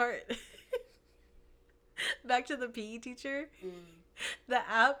funny part. Back to the PE teacher. The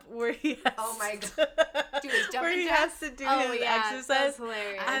app where he has Oh my to- Do his where jumping he jacks? has to do Oh, his yeah, exercise. that's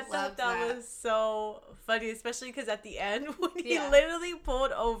hilarious. I I thought loved that that. was so funny, especially because at the end when he Yeah. literally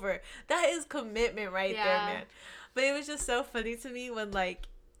pulled over, that is commitment right there, Yeah. man. But it was just so funny to me when like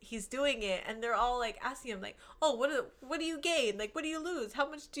he's doing it and they're all like asking him like, oh, what do you gain? Like, what do you lose? How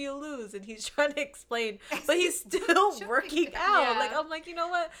much do you lose? And he's trying to explain, but he's still Jumping working jacks. out. Yeah. Like, I'm like, you know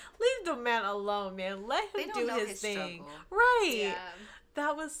what? Leave the man alone, man. Let They him don't do know his his thing. struggle. Right. Yeah.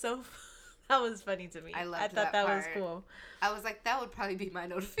 That was so. That was funny to me. I loved thought that was part. cool. I was like, that would probably be my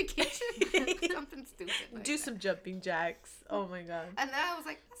notification. Something stupid. Like Do that. some jumping jacks. Oh my god. And then I was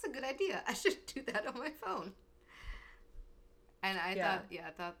like, that's a good idea. I should do that on my phone. And I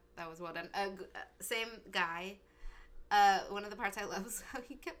thought that was well done. Same guy. One of the parts I love was how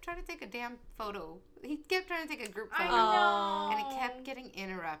he kept trying to take a damn photo. He kept trying to take a group I photo. know. And it kept getting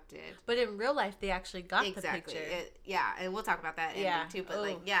interrupted. But in real life, they actually got Exactly. the picture. Yeah, and we'll talk about that ending Yeah. too. But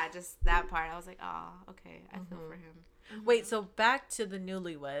like, Ooh. yeah, just that part. I was like, oh, okay, I feel for him. Wait, so back to the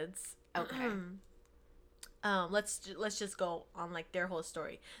newlyweds. Okay. Let's just go on like their whole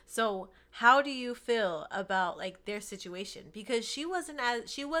story. So, how do you feel about like their situation? Because she wasn't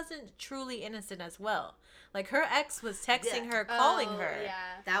truly innocent as well. Like her ex was texting her, calling Oh, her. Yeah.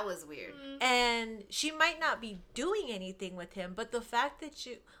 That was weird. And she might not be doing anything with him, but the fact that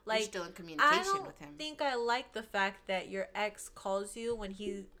you You're like still in I communication don't with him. think I like the fact that your ex calls you when he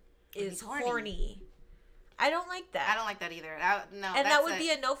is he's horny. horny. I don't like that. I don't like that either. No, and that would be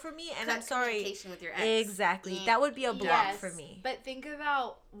a no for me. And I'm cut sorry. communication with your ex. Exactly. Yeah. That would be a block Yes, for me. But think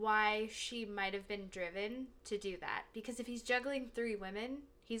about why she might have been driven to do that. Because if he's juggling 3 women,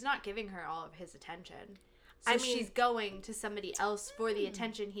 he's not giving her all of his attention. So I mean- she's going to somebody else for the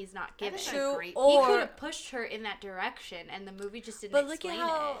attention he's not giving. is a True. great- He Or could have pushed her in that direction, and the movie just didn't but look explain at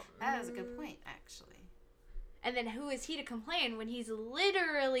how it. That is a good point, actually. And then who is he to complain when he's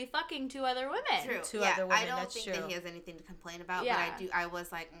literally fucking 2 other women? True. Two yeah, other I women, don't that's think true. that he has anything to complain about. Yeah. But I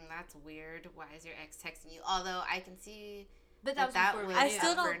was like, that's weird. Why is your ex texting you? Although I can see. But that was That before we was- I knew.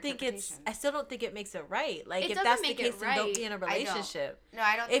 still for don't think it's. interpretation. I still don't think it makes it right. Like It if doesn't that's the make it case, then don't right. be in a I don't. relationship. No,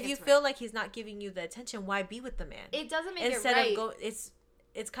 I don't. If Think you it's feel right. like he's not giving you the attention, why be with the man? It doesn't make Instead it right. of go,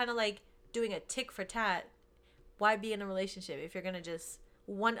 it's kind of like doing a tick for tat. Why be in a relationship if you're gonna just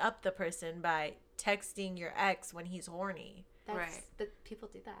one up the person by texting your ex when he's horny? Right. But people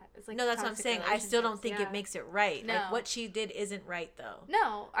do that. It's like No, that's what I'm toxic saying. I still don't think relationships, it makes it right. No. Like what she did isn't right though.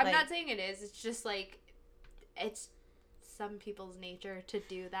 No, I'm Like- not saying it is. It's just like it's some people's nature to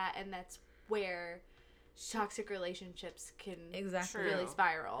do that, and that's where toxic relationships can Exactly. really True.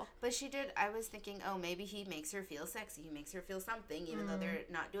 spiral. But she did. I was thinking, oh, maybe he makes her feel sexy. He makes her feel something, even though they're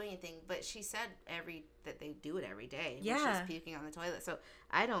not doing anything. But she said that they do it every day. When Yeah. she's puking on the toilet. So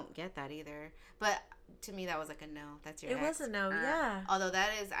I don't get that either. But to me, that was like a no. That's your. It ex. was a no, yeah. Although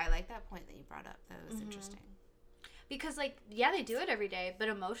I like that point that you brought up. That was interesting. Because, like, yeah, they do it every day, but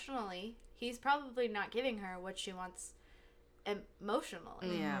emotionally, he's probably not giving her what she wants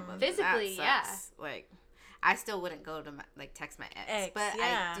emotionally. Yeah, but Physically, that sucks. Like, I still wouldn't go to text my ex, but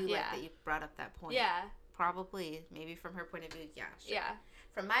yeah. I do like Yeah. that you brought up that point. Yeah. Probably, maybe from her point of view, yeah. Sure. Yeah.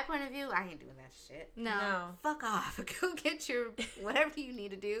 From my point of view, I ain't doing that shit. No. Fuck off. Go get your whatever you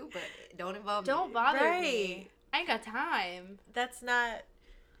need to do, but don't involve me. Don't bother Right. me. I ain't got time. That's not,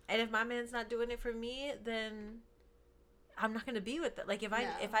 and if my man's not doing it for me, then I'm not gonna be with it. Like if No.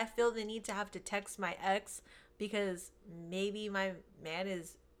 I feel the need to have to text my ex because maybe my man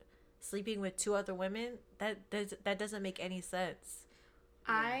is sleeping with 2 other women, that doesn't make any sense.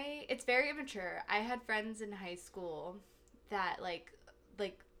 It's very immature. I had friends in high school that like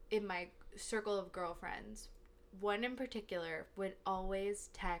in my circle of girlfriends, one in particular would always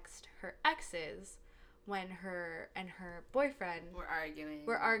text her exes when her and her boyfriend We're arguing.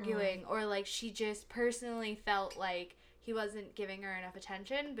 were arguing, or like she just personally felt like he wasn't giving her enough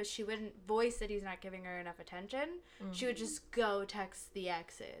attention, but she wouldn't voice that he's not giving her enough attention. She would just go text the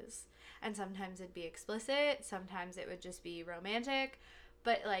exes. And sometimes it'd be explicit, sometimes it would just be romantic,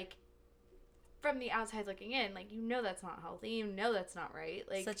 but like from the outside looking in, like, you know that's not healthy, you know that's not right.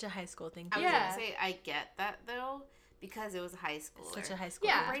 Like, Such a high school thing I to was do. gonna say I get that though, because it was high school. Such a high school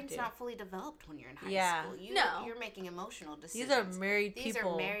Yeah. thing Your to brain's do. not fully developed when you're in high Yeah. school. No. You're making emotional decisions. These are married These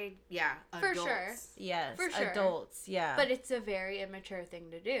people. are married, yeah, For adults. sure. Yes, For sure. adults. Yeah. but it's a very immature thing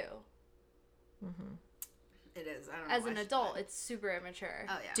to do. It is. I don't know As why an she adult, would. it's super immature.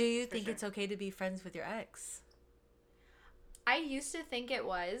 Oh yeah. do you for think sure. it's okay to be friends with your ex? I used to think it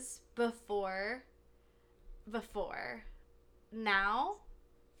was before. Now,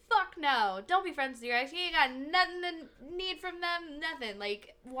 fuck no. Don't be friends with your ex. You ain't got nothing to need from them. Nothing.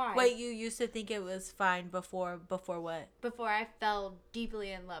 Like, why? Wait, you used to think it was fine before what? Before I fell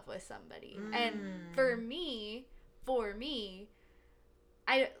deeply in love with somebody. And for me,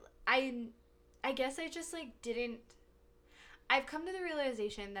 I guess I just like didn't. I've come to the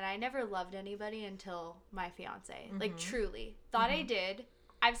realization that I never loved anybody until my fiance. Like, truly. Thought I did.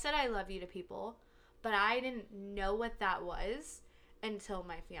 I've said I love you to people, but I didn't know what that was until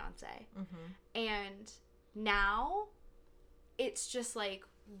my fiance. And now it's just like,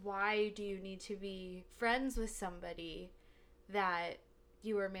 why do you need to be friends with somebody that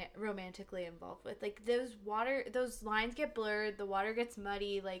you were romantically involved with? Like, those lines get blurred, the water gets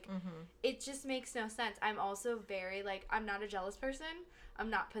muddy, like it just makes no sense. I'm also very like, I'm not a jealous person, I'm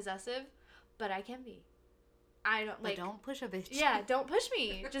not possessive, but I can be. I don't like, But don't push a bitch. yeah, don't push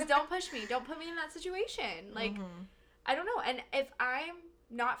me. Just don't push me. Don't put me in that situation. Like, I don't know. And if I'm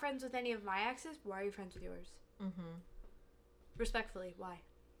not friends with any of my exes, why are you friends with yours? Respectfully, why?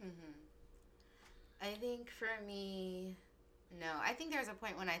 I think for me, no. I think there's a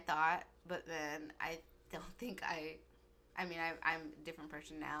point when I thought, but then I don't think I mean, I'm a different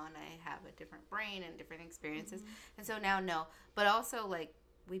person now, and I have a different brain and different experiences. And so now, no. But also, like,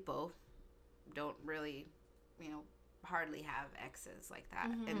 we both don't really, hardly have exes like that.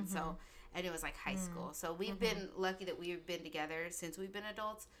 And so, and it was like high school. So we've been lucky that we've been together since we've been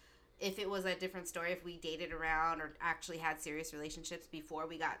adults. If it was a different story, if we dated around or actually had serious relationships before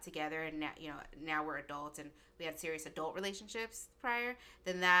we got together, and now we're adults and we had serious adult relationships prior,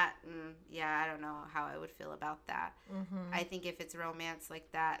 then that, I don't know how I would feel about that. I think if it's romance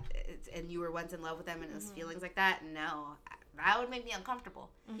like that, and you were once in love with them and it was feelings like that, no, that would make me uncomfortable.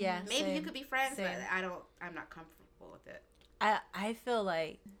 Yeah. Maybe you same. could be friends, Same. but I'm not comfortable with it. I feel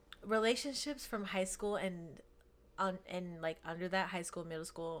like relationships from high school and like under that, high school, middle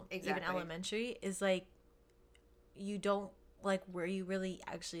school, Exactly. even elementary, is like, you don't, like, were you really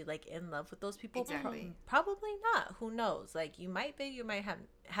actually like in love with those people? Exactly. Probably not. Who knows? Like, you might be, you might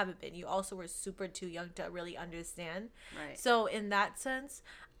haven't been. You also were super too young to really understand. Right. So in that sense,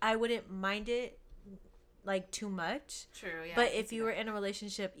 I wouldn't mind it like too much. True, yeah. I But can if see you that. were in a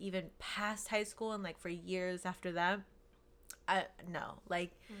relationship even past high school and like for years after that, no.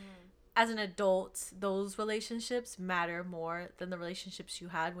 Like, as an adult, those relationships matter more than the relationships you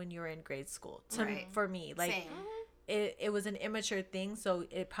had when you were in grade school. Right. For me, like, Same. it was an immature thing, so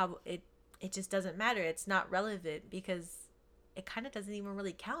it just doesn't matter. It's not relevant because it kind of doesn't even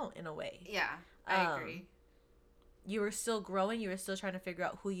really count in a way. Yeah, I Um, agree. you were still growing. You were still trying to figure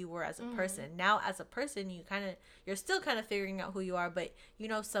out who you were as a person. Now, as a person, you're still kind of figuring out who you are, but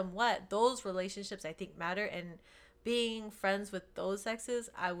somewhat those relationships I think matter. And being friends with those sexes,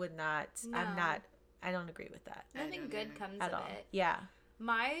 I would not. No. I don't agree with that Nothing good comes at of all. it. Yeah.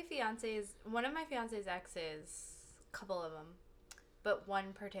 One of my fiance's exes, a couple of them, but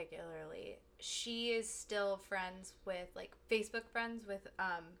one particularly, she is still friends with, like, Facebook friends with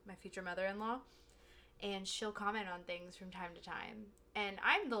my future mother-in-law, and she'll comment on things from time to time. And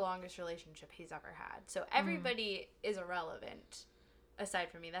I'm the longest relationship he's ever had, so everybody is irrelevant aside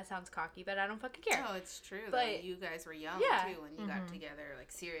from me. That sounds cocky, but I don't fucking care. No, it's true. But- Though. You guys were young Yeah. too when you got together,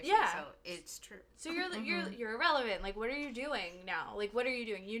 like seriously. Yeah. So it's true. So you're irrelevant. Like, what are you doing now? Like, what are you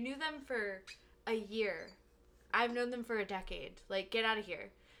doing? You knew them for a year. I've known them for a decade. Like, get out of here.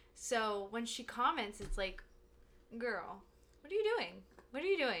 So when she comments, it's like, girl, what are you doing? What are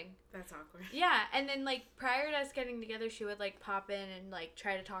you doing? That's awkward. Yeah, and then, like, prior to us getting together, she would, like, pop in and, like,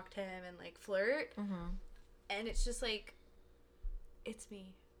 try to talk to him and, like, flirt. Mm-hmm. And it's just like, it's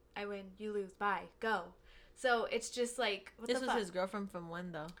me. I win. You lose. Bye. Go. So it's just like, what This the was fuck? his girlfriend from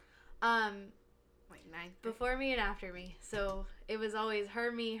when, though? Like 9th grade. Before me and after me. So it was always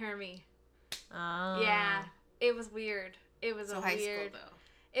her, me, her, me. Oh. Yeah. It was weird. It was So a high weird. school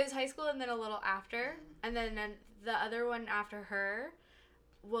though. It was high school and then a little after. And then the other one after her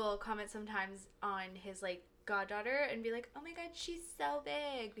will comment sometimes on his, like, goddaughter and be like, oh my god, she's so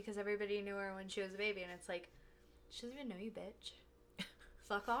big. Because everybody knew her when she was a baby. And it's like, she doesn't even know you, bitch.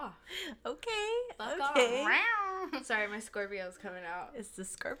 Fuck off. Okay. Fuck okay. off. Sorry, my Scorpio's coming out. It's the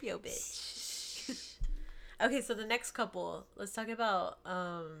Scorpio bitch. Okay, so the next couple. Let's talk about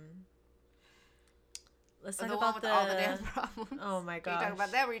let's talk The one about with all the damn problems. Oh my Are you gosh. talking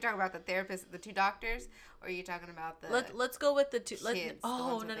about that? Were you talking about the therapist, the two doctors, or are you talking about the? Let's go with the two. kids, the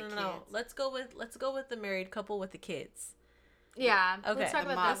Oh ones no with no the no! kids. Let's go with the married couple with the kids. Yeah. Okay. Let's talk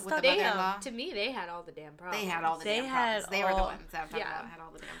The about mom this. with the They mother-in-law? to me, they had all the damn problems. They had all the They damn had problems. They were the all- ones that I'm talking Yeah. about had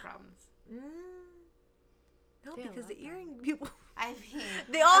all the damn problems. No, They because love the earring people. I mean,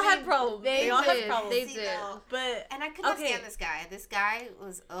 They all I had mean, problems. they They all had did. problems. They See, did. though, But and I couldn't Okay. stand this guy. This guy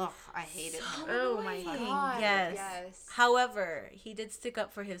was I hated him. Oh my annoying. god. Yes. Yes. However, he did stick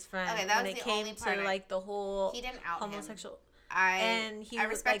up for his friend Okay, that when was it the came only to part like the whole He didn't out him. homosexual. And He I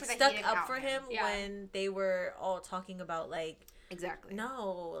was respected like that stuck he didn't up out for him Yeah. when they were all talking about like Exactly.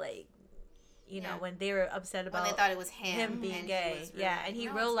 no, like you know, Yeah. when they were upset When about they thought it was him being and gay. he was Yeah, and he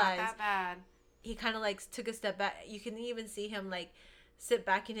no, realized- it's not that bad. he kind of like took a step back. You can even see him like sit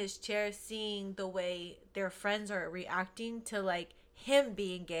back in his chair, seeing the way their friends are reacting to like him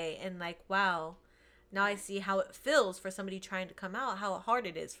being gay, and like, wow, now I see how it feels for somebody trying to come out, how hard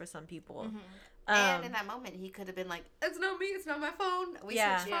it is for some people. And in that moment, he could have been like, "It's not me. It's not my phone. We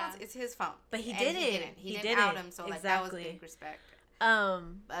Yeah. switched phones. It's his phone." But he And didn't. He He didn't out didn't. him. So like that was Exactly. big respect. Other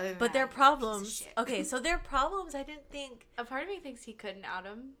than but their that, problems. piece of shit. Okay, so their problems. I didn't think A part of me thinks he couldn't out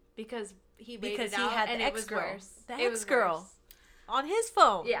him because he because waited he out had and the it was ex-girl, worse. the It was ex-girl worse. on his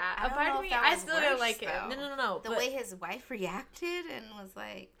phone. Yeah. I A don't part know of if me, that I was still don't worse, like him. though. No. The but- way his wife reacted and was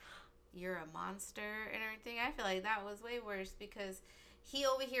like, "You're a monster" and everything. I feel like that was way worse because he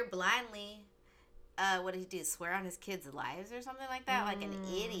over here blindly. What did he do? Swear on his kids' lives or something like that? Like an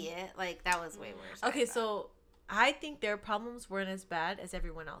idiot. Like that was way worse. Okay, I thought. so I think their problems weren't as bad as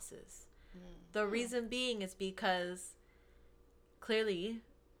everyone else's. The reason being is because clearly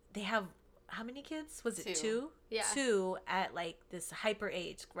they have how many kids? Was it 2? two? Yeah. 2 at like this hyper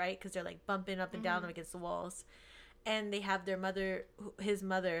age, right? Because they're like bumping up and down against the walls. And they have their mother, his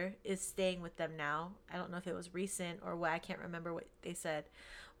mother is staying with them now. I don't know if it was recent or what. I can't remember what they said.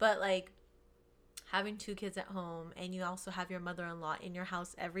 But like having 2 kids at home and you also have your mother-in-law in your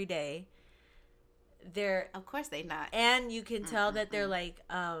house every day. They're Of course they not. and you can tell that they're like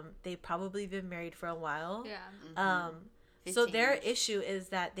they've probably been married for a while. Yeah. So 15 their years. issue is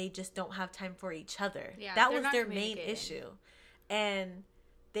that they just don't have time for each other. Yeah, That they're was not their main communicating. issue. And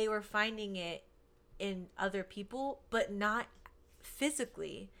they were finding it in other people, but not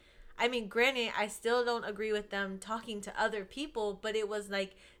physically. I mean, granted, I still don't agree with them talking to other people, but it was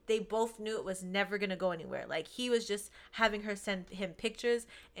like they both knew it was never going to go anywhere. Like he was just having her send him pictures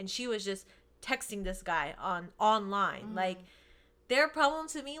and she was just texting this guy online. Like their problem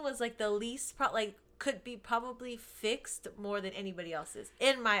to me was like the least could be probably fixed more than anybody else's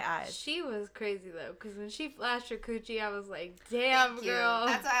in my eyes. She was crazy though, because when she flashed her coochie, I was like, "Damn, Thank you. girl."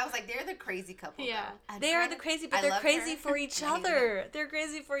 That's why I was like, they're the crazy couple. Yeah. though. They are the Granted, crazy, but I they're loved crazy her. for each I hated her. other. They're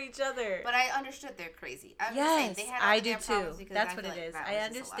crazy for each other. But I understood they're crazy. I'm just Yes, saying, they had all I the do damn problems too. because That's I what feel it like is. that I was just a lot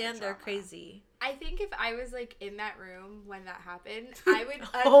of understand they're trauma. crazy. I think if I was like in that room when that happened, I would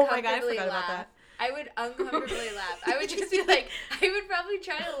Oh my God, I uncomfortably forgot about laugh. that. I would uncomfortably laugh. I would just be like, I would probably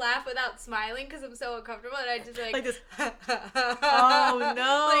try to laugh without smiling because I'm so uncomfortable, and I'd just be like this. Oh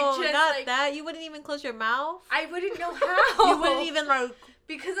no, Like, just, not like- that. You wouldn't even close your mouth. I wouldn't know how. You wouldn't even like.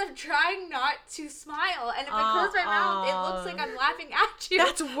 because I'm trying not to smile, and if I close my mouth, it looks like I'm laughing at you.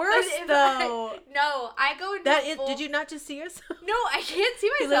 That's But worse if though. no, I go into That a is. full, Did you not just see yourself? No, I can't see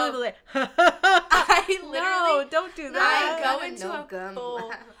You myself. literally I literally. No, don't do I that. go No into a gum full.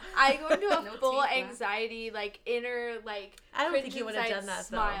 laugh. I go into a No full teeth laugh. anxiety, like inner, like. I don't think cringe you would have inside done that, though.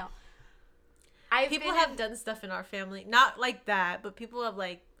 smile. I've People been have in- done stuff in our family, not like that, but people have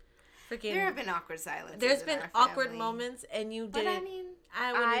like freaking. There have been awkward silences. There's in been our awkward family. moments, and you But didn't. I mean,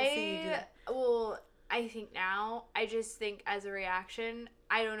 I wouldn't see you do that. Well, I think now, I just think as a reaction,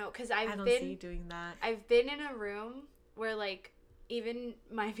 I don't know, because I I've don't been see you doing that. I've been in a room where, like, even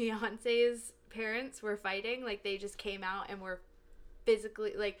my fiance's parents were fighting. Like, they just came out and were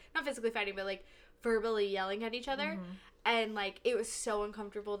physically, like, not physically fighting, but, like, verbally yelling at each other. Mm-hmm. And, like, it was so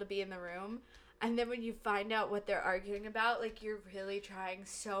uncomfortable to be in the room. And then when you find out what they're arguing about, like, you're really trying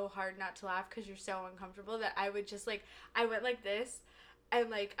so hard not to laugh because you're so uncomfortable that I would just, like, I went like this. And,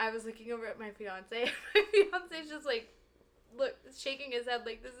 like, I was looking over at my fiance. My fiance's just, like, look, shaking his head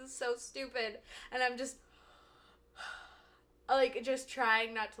like, this is so stupid. And I'm just, like, just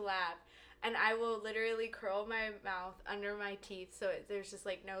trying not to laugh. And I will literally curl my mouth under my teeth so there's just,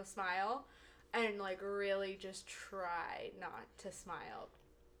 like, no smile. And, like, really just try not to smile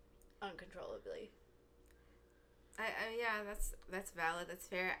uncontrollably. yeah, that's valid. That's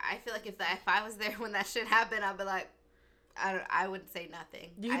fair. I feel like if I was there when that shit happened, I'd be like, I wouldn't say nothing.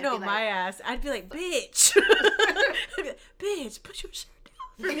 You I'd know be my like, ass. I'd be like, bitch. I'd be like, bitch, put your shirt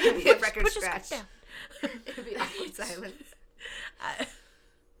down. It'd be a record Put your skirt scratch. down. It'd be awkward silence.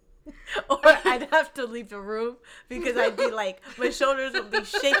 Or I'd have to leave the room because I'd be like, my shoulders would be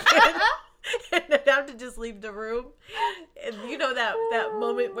shaking. And I'd have to just leave the room. And you know that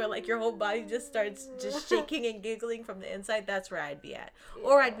moment where like your whole body just starts just shaking and giggling from the inside? That's where I'd be at.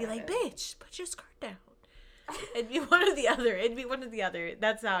 Or I'd be like, bitch, put your skirt down. It'd be one or the other. It'd be one or the other.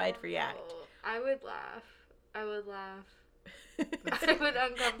 That's how I'd react. Oh, I would laugh. I would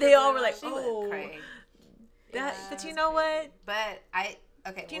uncomfortably They all were like, She was oh, crying. that. Yeah, But you know what? But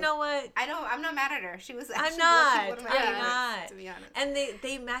okay. Do you know what? I'm not mad at her. She was actually not. one of my I'm favorites, not. to be honest. And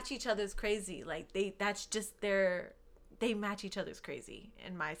they match each other's crazy. Like that's just they match each other's crazy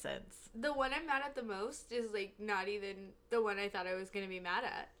in my sense. The one I'm mad at the most is, like, not even the one I thought I was going to be mad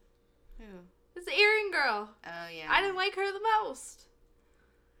at. Who? It's the earring girl. Oh yeah. I didn't like her the most.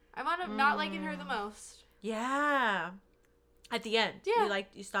 I'm on not liking her the most. Yeah. At the end, Yeah.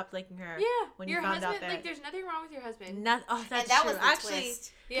 you stopped liking her. Yeah. When your you found husband, out that like, there's nothing wrong with your husband. Oh, that's and that true. was the Actually, twist.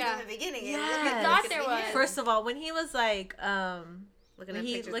 'Cause yeah. in the beginning, Yes. it I thought there was. first of all, when he was like, looking when at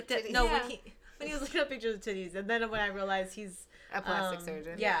he pictures looked of at titties. no, Yeah. when he was looking at pictures of titties, and then when I realized he's A plastic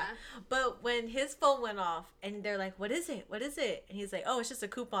surgeon. Yeah. But when his phone went off and they're like, what is it? What is it? And he's like, oh, it's just a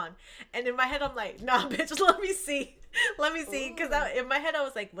coupon. And in my head, I'm like, nah, bitch, let me see. Let me see. Because in my head, I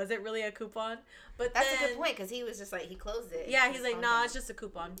was like, was it really a coupon? But That's then, a good point because he was just like, he closed it. Yeah, His he's like, phone nah, didn't. it's just a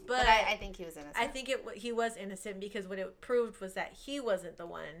coupon. But I think he was innocent. I think he was innocent because what it proved was that he wasn't the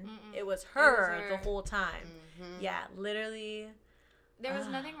one. Mm-mm. It was her, her. the whole time. Mhm. Yeah, literally. There was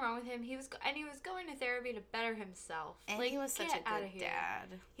nothing wrong with him. He was going to therapy to better himself. And like, he was such get a outta good here.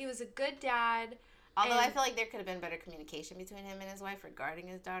 dad. He was a good dad. Although I And- feel like there could have been better communication between him and his wife regarding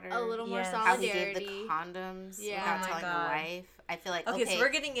his daughter. A little more Yes. How he gave solidarity. the condoms Yeah. without Oh my telling God. the wife. I feel like Okay, so we're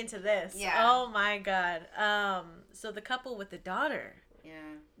getting into this. Yeah. Oh my God. So the couple with the daughter. yeah.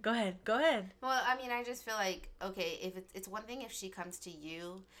 Go ahead. Well, I mean, I just feel like, okay, if it's one thing if she comes to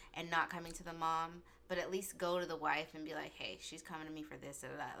you and not coming to the mom, but at least go to the wife and be like, hey, she's coming to me for this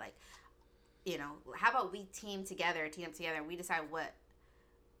or that. Like, you know, how about we team up together, and we decide what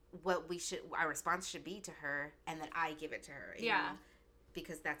our response should be to her, and then I give it to her. you Yeah. know,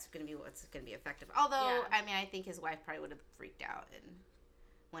 because that's going to be what's going to be effective. Although, Yeah. I mean, I think his wife probably would have freaked out and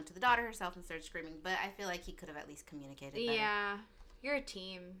went to the daughter herself and started screaming. But I feel like he could have at least communicated better. Yeah. You're a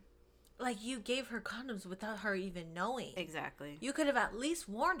team. Like, you gave her condoms without her even knowing. Exactly. You could have at least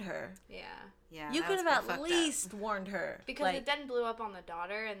warned her. Yeah. Yeah. You that could was have kinda at fucked up. least warned her. Because like, it then blew up on the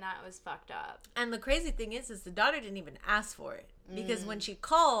daughter, and that was fucked up. and the crazy thing is the daughter didn't even ask for it. Because when she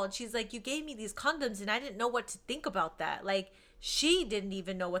called, she's like, you gave me these condoms and I didn't know what to think about that. Like, she didn't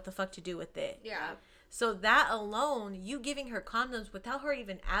even know what the fuck to do with it. Yeah. So that alone, you giving her condoms without her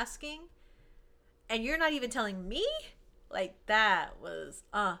even asking, and you're not even telling me? Like, that was,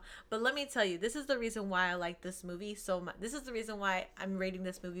 But let me tell you, this is the reason why I like this movie so much. This is the reason why I'm rating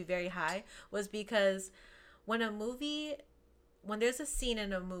this movie very high, was because when there's a scene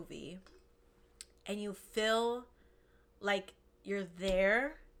in a movie, and you feel like you're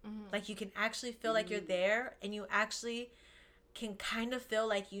there, like you can actually feel like you're there, and you actually can kind of feel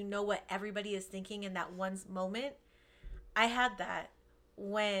like you know what everybody is thinking in that one moment. I had that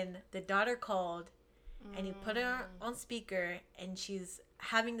when the daughter called and you put her on speaker and she's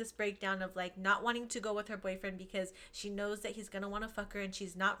having this breakdown of like not wanting to go with her boyfriend because she knows that he's gonna want to fuck her and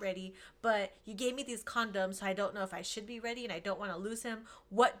she's not ready, but you gave me these condoms, so I don't know if I should be ready and I don't want to lose him.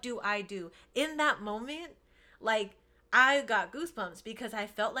 What do I do? In that moment, like, I got goosebumps because I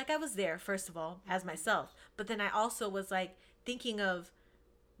felt like I was there, first of all, as myself, but then I also was like thinking of,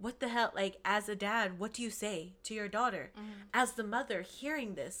 what the hell, like, as a dad, what do you say to your daughter? As the mother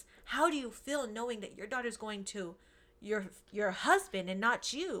hearing this, how do you feel knowing that your daughter's going to your husband and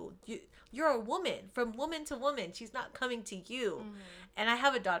not you? You're a woman, from woman to woman. She's not coming to you. And I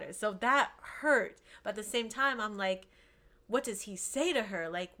have a daughter, so that hurt. But at the same time, I'm like, what does he say to her?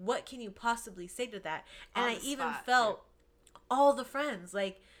 Like, what can you possibly say to that? And I even felt all the friends,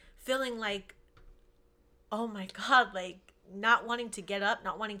 like, feeling like, oh my God, like, not wanting to get up,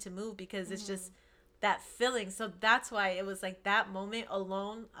 not wanting to move, because it's just that feeling. So that's why it was like that moment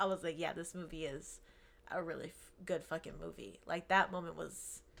alone, I was like, yeah, this movie is a really good fucking movie. Like, that moment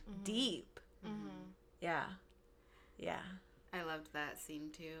was deep. Yeah. I loved that scene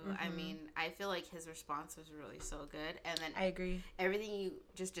too. I mean, I feel like his response was really so good, and then I agree. Everything you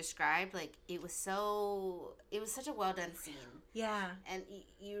just described, like, it was such a well done scene. Yeah. And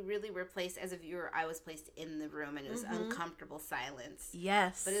you really were placed, as a viewer, I was placed in the room, and it was uncomfortable silence.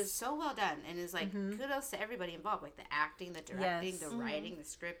 Yes. But it was so well done, and it's like, kudos to everybody involved, like the acting, the directing, the writing, the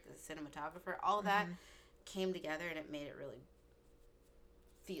script, the cinematographer, all that came together, and it made it really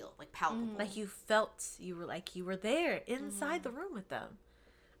feel like palpable. Like you were there inside the room with them.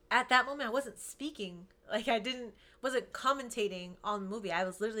 At that moment, I wasn't speaking. Like, wasn't commentating on the movie. I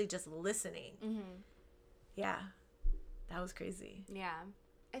was literally just listening. Yeah. That was crazy. Yeah.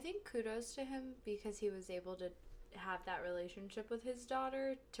 I think kudos to him because he was able to have that relationship with his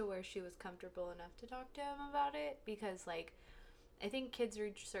daughter to where she was comfortable enough to talk to him about it, because, like, I think kids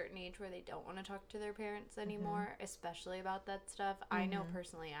reach a certain age where they don't want to talk to their parents anymore, especially about that stuff. I know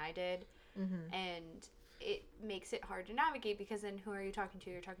personally I did. And it makes it hard to navigate because then who are you talking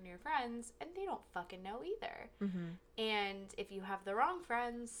to? You're talking to your friends, and they don't fucking know either. And if you have the wrong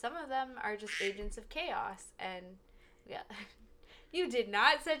friends, some of them are just agents of chaos. And yeah, you did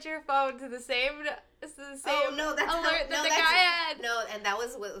not set your phone to the same alert that the guy had. No, and that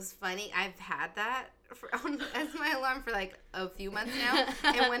was what was funny. I've had that as my alarm for like a few months now,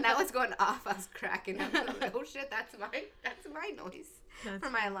 and when that was going off, I was cracking up. I was like, oh shit, that's my noise for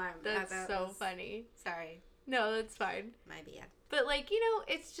my alarm. That's so funny. Sorry. No, that's fine. My bad. But, like,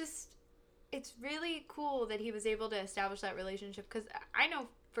 it's really cool that he was able to establish that relationship, because I know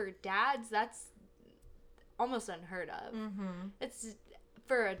for dads, that's almost unheard of. It's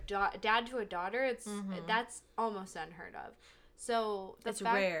for a dad to a daughter, that's almost unheard of. So it's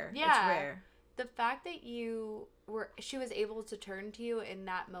rare. Yeah, it's rare. The fact that she was able to turn to you in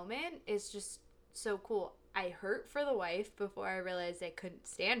that moment is just so cool. I hurt for the wife before I realized I couldn't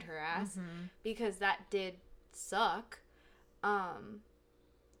stand her ass, because that did suck. But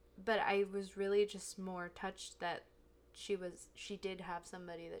I was really just more touched that she did have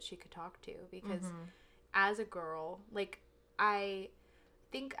somebody that she could talk to, because as a girl, like, I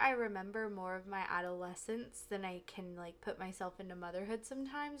think I remember more of my adolescence than I can, like, put myself into motherhood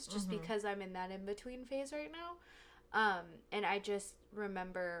sometimes, just because I'm in that in-between phase right now. And I just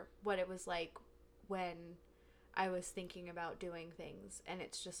remember what it was like when I was thinking about doing things, and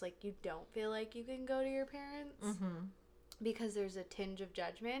it's just like, you don't feel like you can go to your parents because there's a tinge of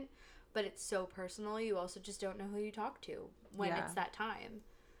judgment, but it's so personal. You also just don't know who you talk to when it's that time.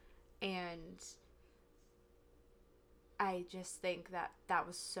 And I just think that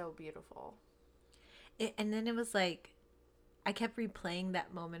was so beautiful. And then it was like, I kept replaying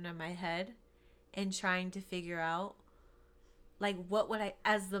that moment in my head and trying to figure out, like, what would I,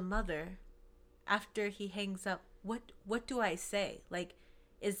 as the mother, after he hangs up, what do I say? Like,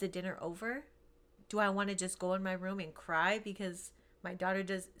 is the dinner over? Do I want to just go in my room and cry because my daughter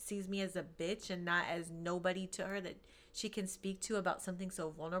just sees me as a bitch and not as nobody to her that she can speak to about something so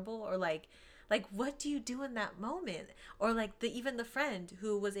vulnerable? Or like what do you do in that moment? Or like even the friend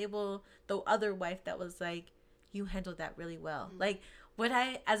who was able, the other wife that was like, you handled that really well. Like, would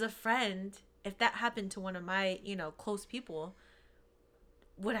I, as a friend, if that happened to one of my, close people,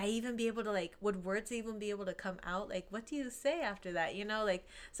 would I even be able to, like, would words even be able to come out? Like, what do you say after that? Like,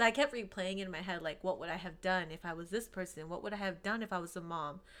 so I kept replaying in my head, like, what would I have done if I was this person? What would I have done if I was a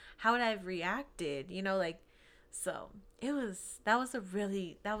mom? How would I have reacted? Like, So that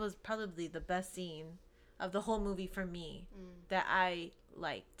was probably the best scene of the whole movie for me that I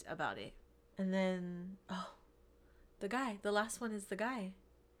liked about it. And then, the last one is the guy.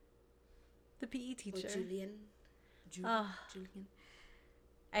 The PE teacher. Julian. Julian.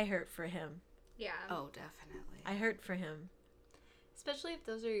 I hurt for him. Yeah. Oh, definitely. I hurt for him. Especially if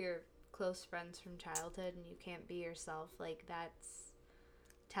those are your close friends from childhood and you can't be yourself, like, that's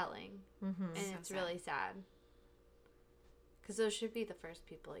telling. Mm-hmm. And So it's sad. really sad. Because those should be the first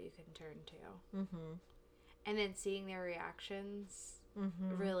people you can turn to. Mm-hmm. And then seeing their reactions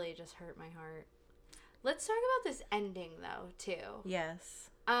Mm-hmm. really just hurt my heart. Let's talk about this ending, though, too. Yes.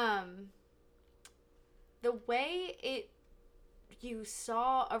 The way you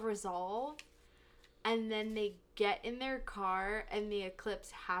saw a resolve, and then they get in their car and the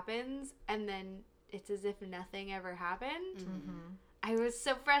eclipse happens, and then it's as if nothing ever happened. Mm-hmm. I was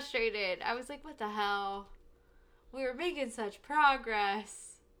so frustrated. I was like, what the hell? We were making such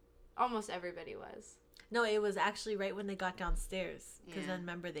progress. Almost everybody was. No, it was actually right when they got downstairs. Because Yeah. then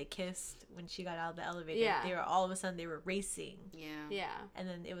remember they kissed when she got out of the elevator. Yeah. They were all of a sudden they were racing. Yeah. Yeah. And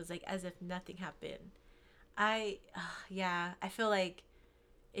then it was like as if nothing happened. I feel like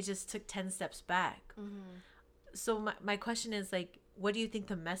it just took 10 steps back. Mm-hmm. So my question is like, what do you think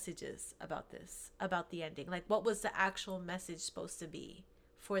the message is about this, about the ending? Like, what was the actual message supposed to be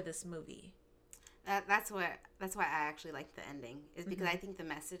for this movie? That's why I actually like the ending, is because I think the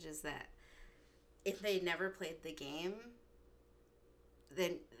message is that if they never played the game,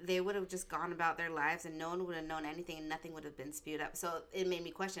 then they would have just gone about their lives and no one would have known anything and nothing would have been spewed up. So it made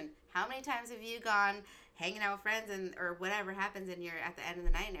me question, how many times have you gone hanging out with friends and or whatever happens and you're at the end of the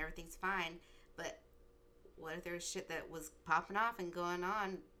night and everything's fine, but what if there was shit that was popping off and going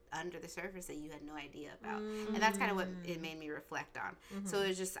on under the surface that you had no idea about? And that's kind of what it made me reflect on. So it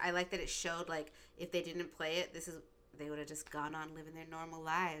was just, I like that it showed, like, if they didn't play it, they would have just gone on living their normal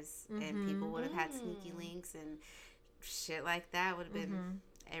lives and people would have had sneaky links and shit like that would have been,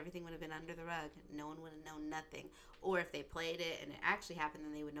 everything would have been under the rug. No one would have known nothing. Or if they played it and it actually happened,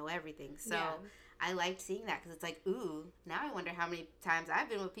 then they would know everything. So Yeah. I liked seeing that because it's like, ooh, now I wonder how many times I've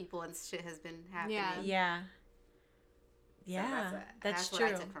been with people and shit has been happening. Yeah. Yeah. So that's what true.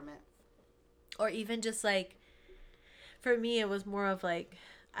 I took from it. Or even just like, for me, it was more of like,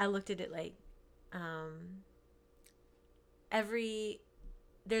 I looked at it like,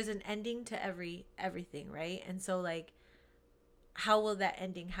 there's an ending to everything, right? And so like, how will that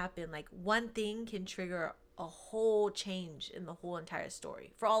ending happen? Like, one thing can trigger a whole change in the whole entire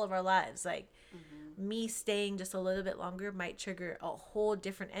story for all of our lives. Like, me staying just a little bit longer might trigger a whole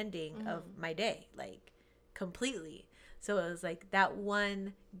different ending of my day, like, completely. So it was like that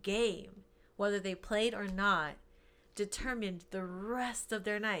one game, whether they played or not, determined the rest of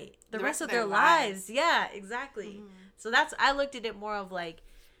their night, the rest of their lives. Yeah, exactly. So I looked at it more of like,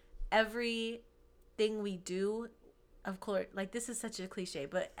 everything we do, of course, like, this is such a cliche,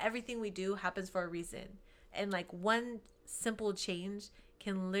 but everything we do happens for a reason. And like, one simple change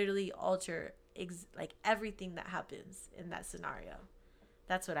can literally alter like everything that happens in that scenario.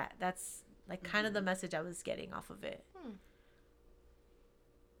 That's like kind of the message I was getting off of it.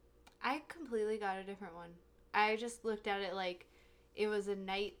 I completely got a different one. I just looked at it like it was a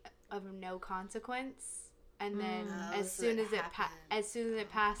night of no consequence, and then as soon as it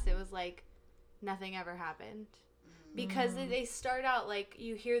passed, it was like nothing ever happened. Because they start out like,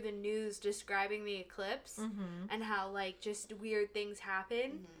 you hear the news describing the eclipse and how like just weird things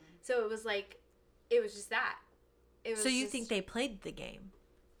happen. So it was like, it was just that. It was So you think they played the game,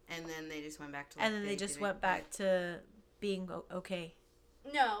 And then they just went back to, like, and then they just went back to being okay?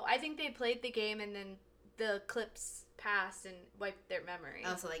 No, I think they played the game and then the eclipse passed and wiped their memory.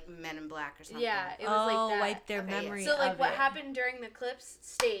 Oh, so like Men in Black or something. Yeah, it was like that. Wiped their Okay, yeah. memory. So like of what it. happened during the eclipse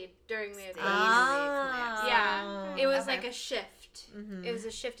stayed during the eclipse. Ah. Yeah, it was Okay. like a shift. It was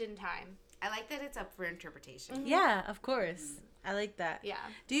a shift in time. I like that it's up for interpretation. Yeah, of course. I like that. Yeah.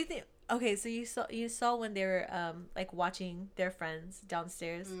 Do you think? Okay, so you saw when they were like watching their friends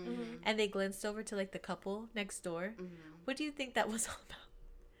downstairs, and they glanced over to like the couple next door. What do you think that was all about?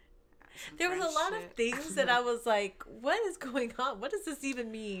 Some There was a French lot of shit. things that I was like, what is going on? What does this even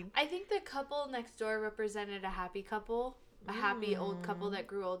mean? I think the couple next door represented a happy couple, a happy old couple that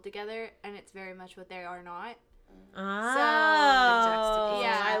grew old together, and it's very much what they are not. Oh,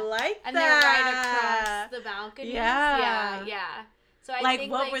 yeah. I like And that. they're right across the balcony. Yeah. Yeah. So I Like,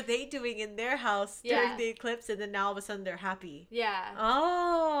 think what were they doing in their house during Yeah. the eclipse, and then now all of a sudden they're happy? Yeah.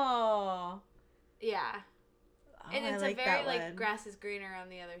 Oh. Yeah. And I it's like a very that like one. grass is greener on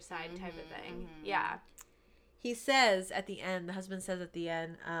the other side type of thing. Yeah. He says at the end, the husband says at the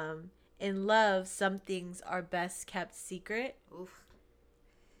end, In love, some things are best kept secret. Oof.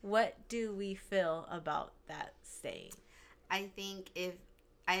 What do we feel about that saying? I think if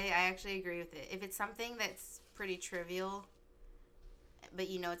I actually agree with it. If it's something that's pretty trivial, but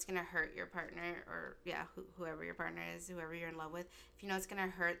you know it's gonna hurt your partner, or whoever your partner is, whoever you're in love with, if you know it's gonna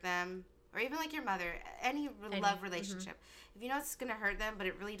hurt them, or even like your mother, any love relationship, if you know it's gonna hurt them, but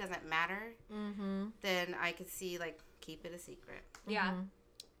it really doesn't matter, then I could see like keep it a secret. Yeah.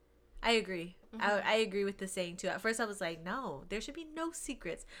 I agree. I agree with the saying too. At first I was like, no, there should be no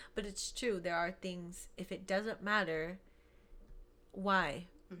secrets. But it's true. There are things, if it doesn't matter, why?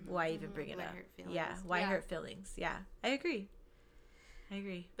 Why even bring it Why up? hurt feelings? Yeah. Why Yeah. hurt feelings? Yeah. I agree.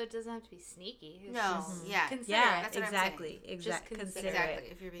 But it doesn't have to be sneaky. It's No, just yeah. consider Yeah, it. That's what I'm exactly. Just Exactly. consider Consider Exactly.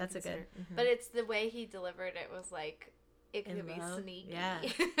 it. If you're being That's a good. considerate. But it's the way he delivered it was like, it In could be love, sneaky. yeah.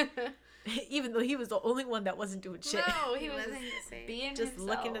 Even though he was the only one that wasn't doing shit. No, he He was wasn't just saying- being Just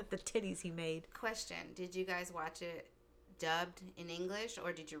looking himself. at the titties he made. Question: did you guys watch it dubbed in English,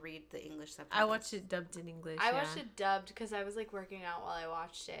 or did you read the English subtitles? I watched it dubbed in English. I watched it dubbed because I was like working out while I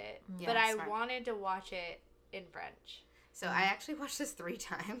watched it. Yeah, But I smart. wanted to watch it in French. So I actually watched this 3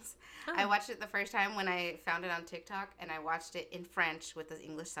 times. Oh. I watched it the first time when I found it on TikTok, and I watched it in French with the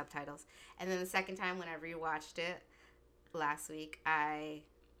English subtitles. And then the second time when I rewatched it last week, I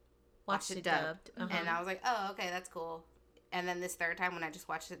Watched it dubbed. and I was like, oh, okay, that's cool. And then this third time when I just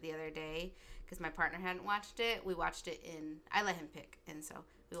watched it the other day, because my partner hadn't watched it, we watched it I let him pick, and so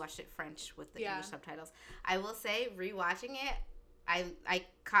we watched it French with the Yeah. English subtitles. I will say, rewatching it, I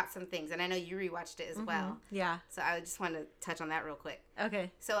caught some things, and I know you rewatched it as well. Yeah. So I just want to touch on that real quick.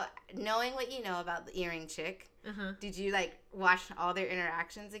 Okay. So knowing what you know about the earring chick, Uh-huh. did you like watch all their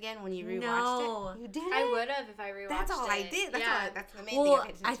interactions again when you rewatched No. it? You did. I would have if I rewatched That's all it. I did. That's yeah. all. That's the main thing I Well, paid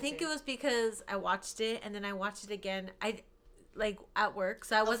attention I think to. it was because I watched it and then I watched it again. I like at work,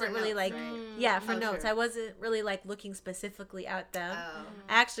 so I wasn't for really notes, like right? yeah for Oh, notes. sure. I wasn't really like looking specifically at them. Oh.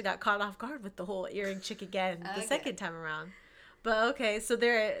 I actually got caught off guard with the whole earring chick again the Okay. second time around. But okay, so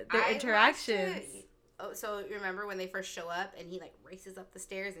their I watched interactions. it. Oh, so you remember when they first show up and he like races up the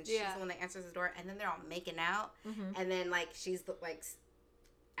stairs and she's Yeah. the one that answers the door, and then they're all making out, Mhm. and then like she's like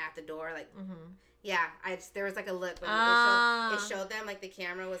at the door, like Mhm. yeah. There was like a look when Ah. it showed them like the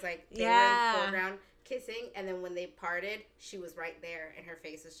camera was like they were Yeah. in the foreground kissing, and then when they parted, she was right there, and her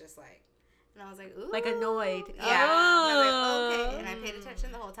face was just like, and I was like, ooh, Like annoyed. Yeah, and I was like, Oh. okay, and I paid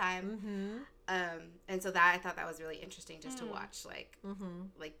attention the whole time. Mhm. And so that I thought that was really interesting just to watch Mhm.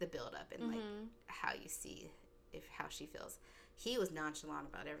 like the build up and like how you see how she feels. He was nonchalant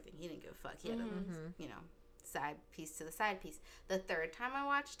about everything. He didn't give a fuck. He had a side piece to the side piece. The third time I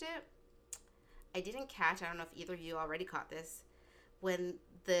watched it, I didn't catch. I don't know if either of you already caught this. When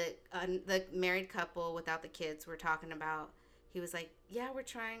the married couple without the kids were talking about, he was like, "Yeah, we're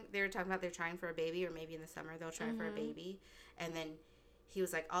trying." They were talking about they're trying for a baby, or maybe in the summer they'll try for a baby. And then he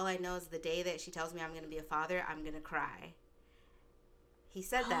was like, "All I know is the day that she tells me I'm going to be a father, I'm going to cry." He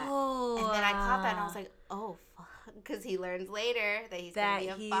said that. Oh, And then I caught that and I was like, oh, fuck. Because he learns later that he's That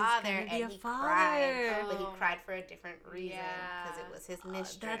going to be he's a father. gonna be And a he father. cried. But he Oh. cried for a different reason. Yeah. Because it was his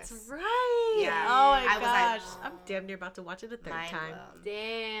mistress. That's right. Yeah. Oh my I was like, gosh. I'm damn near about to watch it a third Mind time. blown.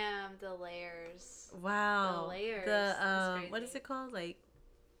 Damn, the layers. Wow. The layers. The That's what is crazy. it called? Like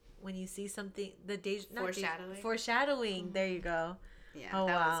when you see something, the Foreshadowing. Foreshadowing. There you go. Yeah, Oh,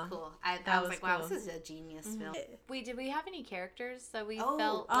 that wow. was cool. I That was was like, wow, cool. this is a genius film. Did we have any characters that we Oh.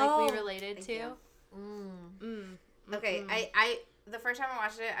 felt like Oh. we related Thank to? you. Mm. Okay, I the first time I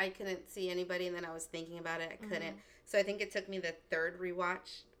watched it, I couldn't see anybody, and then I was thinking about it. I couldn't. So I think it took me the third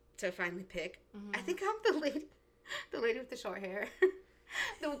rewatch to finally pick. I think I'm the lady with the short hair.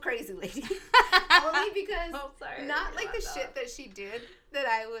 The crazy lady. Only because Oh, sorry. not like the shit that she did that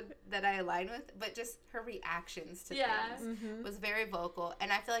I align with, but just her reactions to Yeah. things Mm-hmm. was very vocal.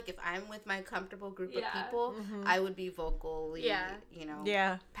 And I feel like if I'm with my comfortable group Yeah. of people, I would be vocally, Yeah.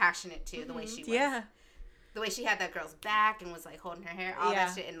 Yeah. passionate too, the way she was. Yeah. The way she had that girl's back and was like holding her hair, all Yeah.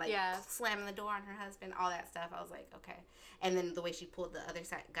 that shit, and like Yeah. slamming the door on her husband, all that stuff. I was like, okay. And then the way she pulled the other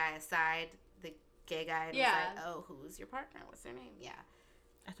guy aside, the gay guy, and Yeah. was like, oh, who's your partner? What's their name? Yeah.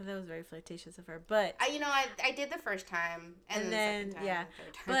 I thought that was very flirtatious of her, but I did the first time, and then the second time, yeah, and the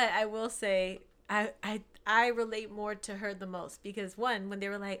third time. but I will say I relate more to her the most because one, when they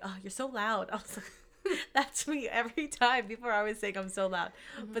were like, "Oh, you're so loud," I was like, "That's me every time." Before I always think I'm so loud,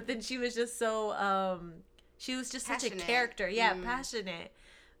 but then she was just so she was just such a Passionate. character, yeah, passionate.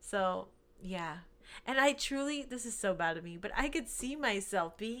 So yeah, and I truly, this is so bad of me, but I could see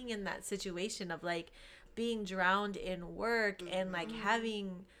myself being in that situation of like being drowned in work and like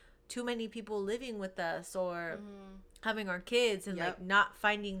having too many people living with us, or having our kids and Yep. like not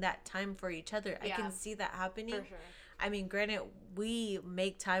finding that time for each other. I Yeah. can see that happening. For sure. I mean, granted, we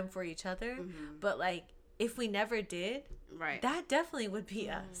make time for each other, but like if we never did, Right. that definitely would be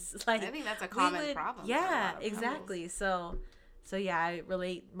us. Like I think that's a we common problem. for a Yeah, lot of couples. exactly. So yeah, I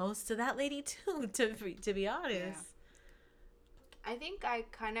relate most to that lady too. To be honest. I think I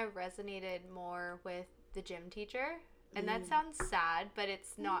kind of resonated more with the gym teacher, and that sounds sad, but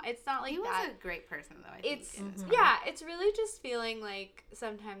it's not. It's not like He was that. a great person, though. I think. It's in his yeah. It's really just feeling like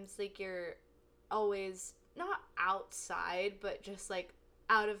sometimes like you're always not outside, but just like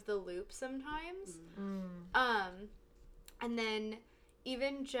out of the loop sometimes. And then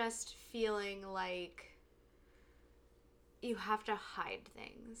even just feeling like you have to hide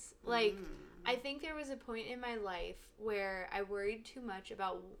things. Like, I think there was a point in my life where I worried too much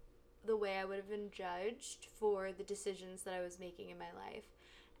about the way I would have been judged for the decisions that I was making in my life.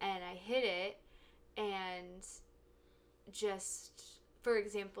 And I hid it, and just, for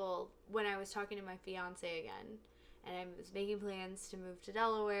example, when I was talking to my fiance again, and I was making plans to move to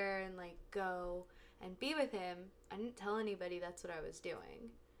Delaware and, like, go and be with him, I didn't tell anybody that's what I was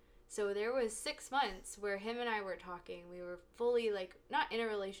doing. So there was 6 months where him and I were talking. We were fully, like, not in a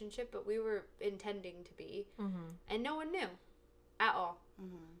relationship, but we were intending to be. And no one knew at all.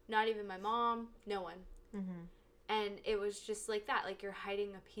 Not even my mom, no one. And it was just like that. Like, you're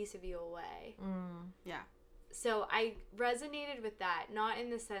hiding a piece of you away. Yeah. So I resonated with that. Not in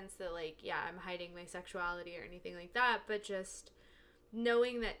the sense that, like, yeah, I'm hiding my sexuality or anything like that, but just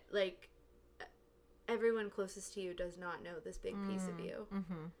knowing that, like, everyone closest to you does not know this big piece of you.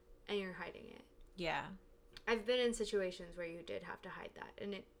 And you're hiding it. Yeah. I've been in situations where you did have to hide that,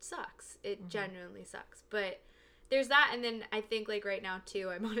 and it sucks. It genuinely sucks. But there's that, and then I think, like, right now, too,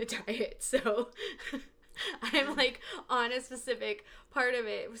 I'm on a diet, so I'm, like, on a specific part of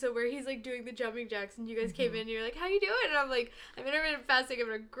it. So where he's, like, doing the jumping jacks, and you guys came in, and you're like, how you doing? And I'm like, I'm intermittent fasting,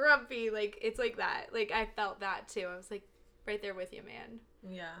 I'm grumpy. Like, it's like that. Like, I felt that, too. I was, like, right there with you, man.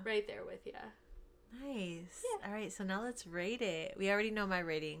 Yeah. Right there with you. Nice. Yeah. All right, so now let's rate it. We already know my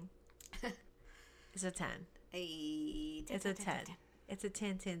rating. It's a 10. It's a 10. It's a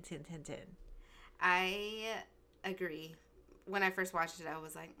 10. I agree. When I first watched it, I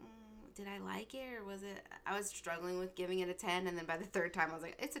was like, did I like it, or was it? I was struggling with giving it a 10, and then by the third time, I was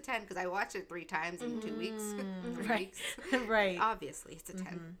like, it's a 10 because I watched it 3 times in 2 weeks. 3 Right. weeks. Right. Obviously, it's a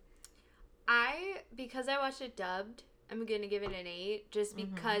 10. Because I watched it dubbed, I'm going to give it an 8 just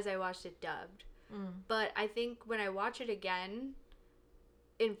because I watched it dubbed. But I think when I watch it again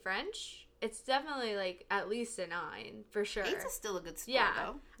in French, it's definitely, like, at least a 9 for sure. 8's still a good score, Yeah.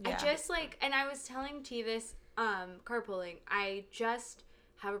 though. Yeah. I just, like, and I was telling T this, carpooling, I just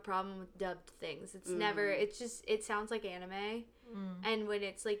have a problem with dubbed things. It's never, it's just, it sounds like anime. And when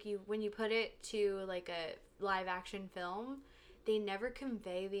it's, like, when you put it to, like, a live action film, they never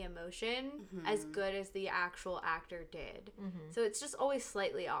convey the emotion as good as the actual actor did. So it's just always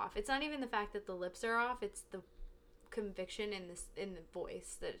slightly off. It's not even the fact that the lips are off, it's the conviction in the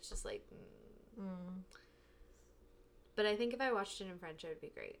voice that it's just like But I think if I watched it in French, it would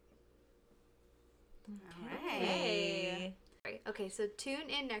be great. All right. Hey. Right. Okay, so tune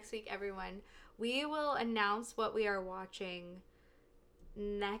in next week, everyone. We will announce what we are watching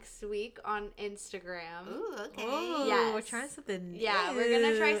next week on Instagram. Ooh, okay. Oh, Yes. we're trying something new. Yeah, we're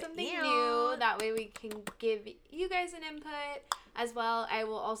gonna try something Ew. new. That way we can give you guys an input as well. I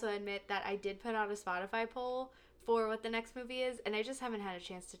will also admit that I did put out a Spotify poll for what the next movie is, and I just haven't had a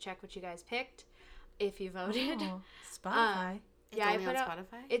chance to check what you guys picked. If you voted, Oh, Spotify. It's yeah, only I put on out.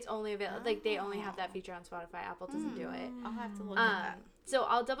 Spotify? It's only available. Like, they only have that feature on Spotify. Apple doesn't do it. I'll have to look at that. So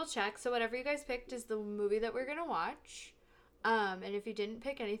I'll double check. So whatever you guys picked is the movie that we're gonna watch. And if you didn't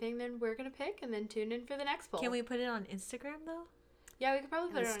pick anything, then we're gonna pick, and then tune in for the next poll. Can we put it on Instagram though? Yeah, we could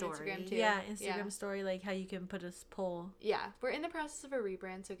probably put a it on story. Instagram too. Yeah, Instagram story, like how you can put a poll. Yeah, we're in the process of a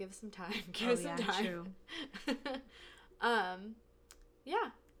rebrand, so give us some time. Give Oh, us some yeah, time. true. Yeah,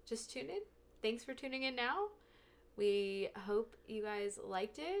 just tune in. Thanks for tuning in now. We hope you guys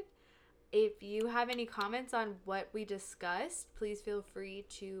liked it. If you have any comments on what we discussed, please feel free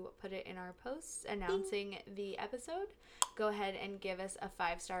to put it in our posts announcing the episode. Go ahead and give us a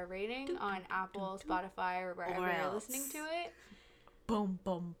 5-star rating on Apple, Spotify, or wherever Or you're else. listening to it. Boom,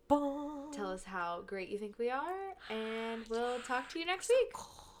 boom, boom. Tell us how great you think we are, and we'll talk to you next week.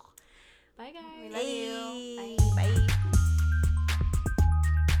 Bye, guys. We love you. Hey. Bye. Bye.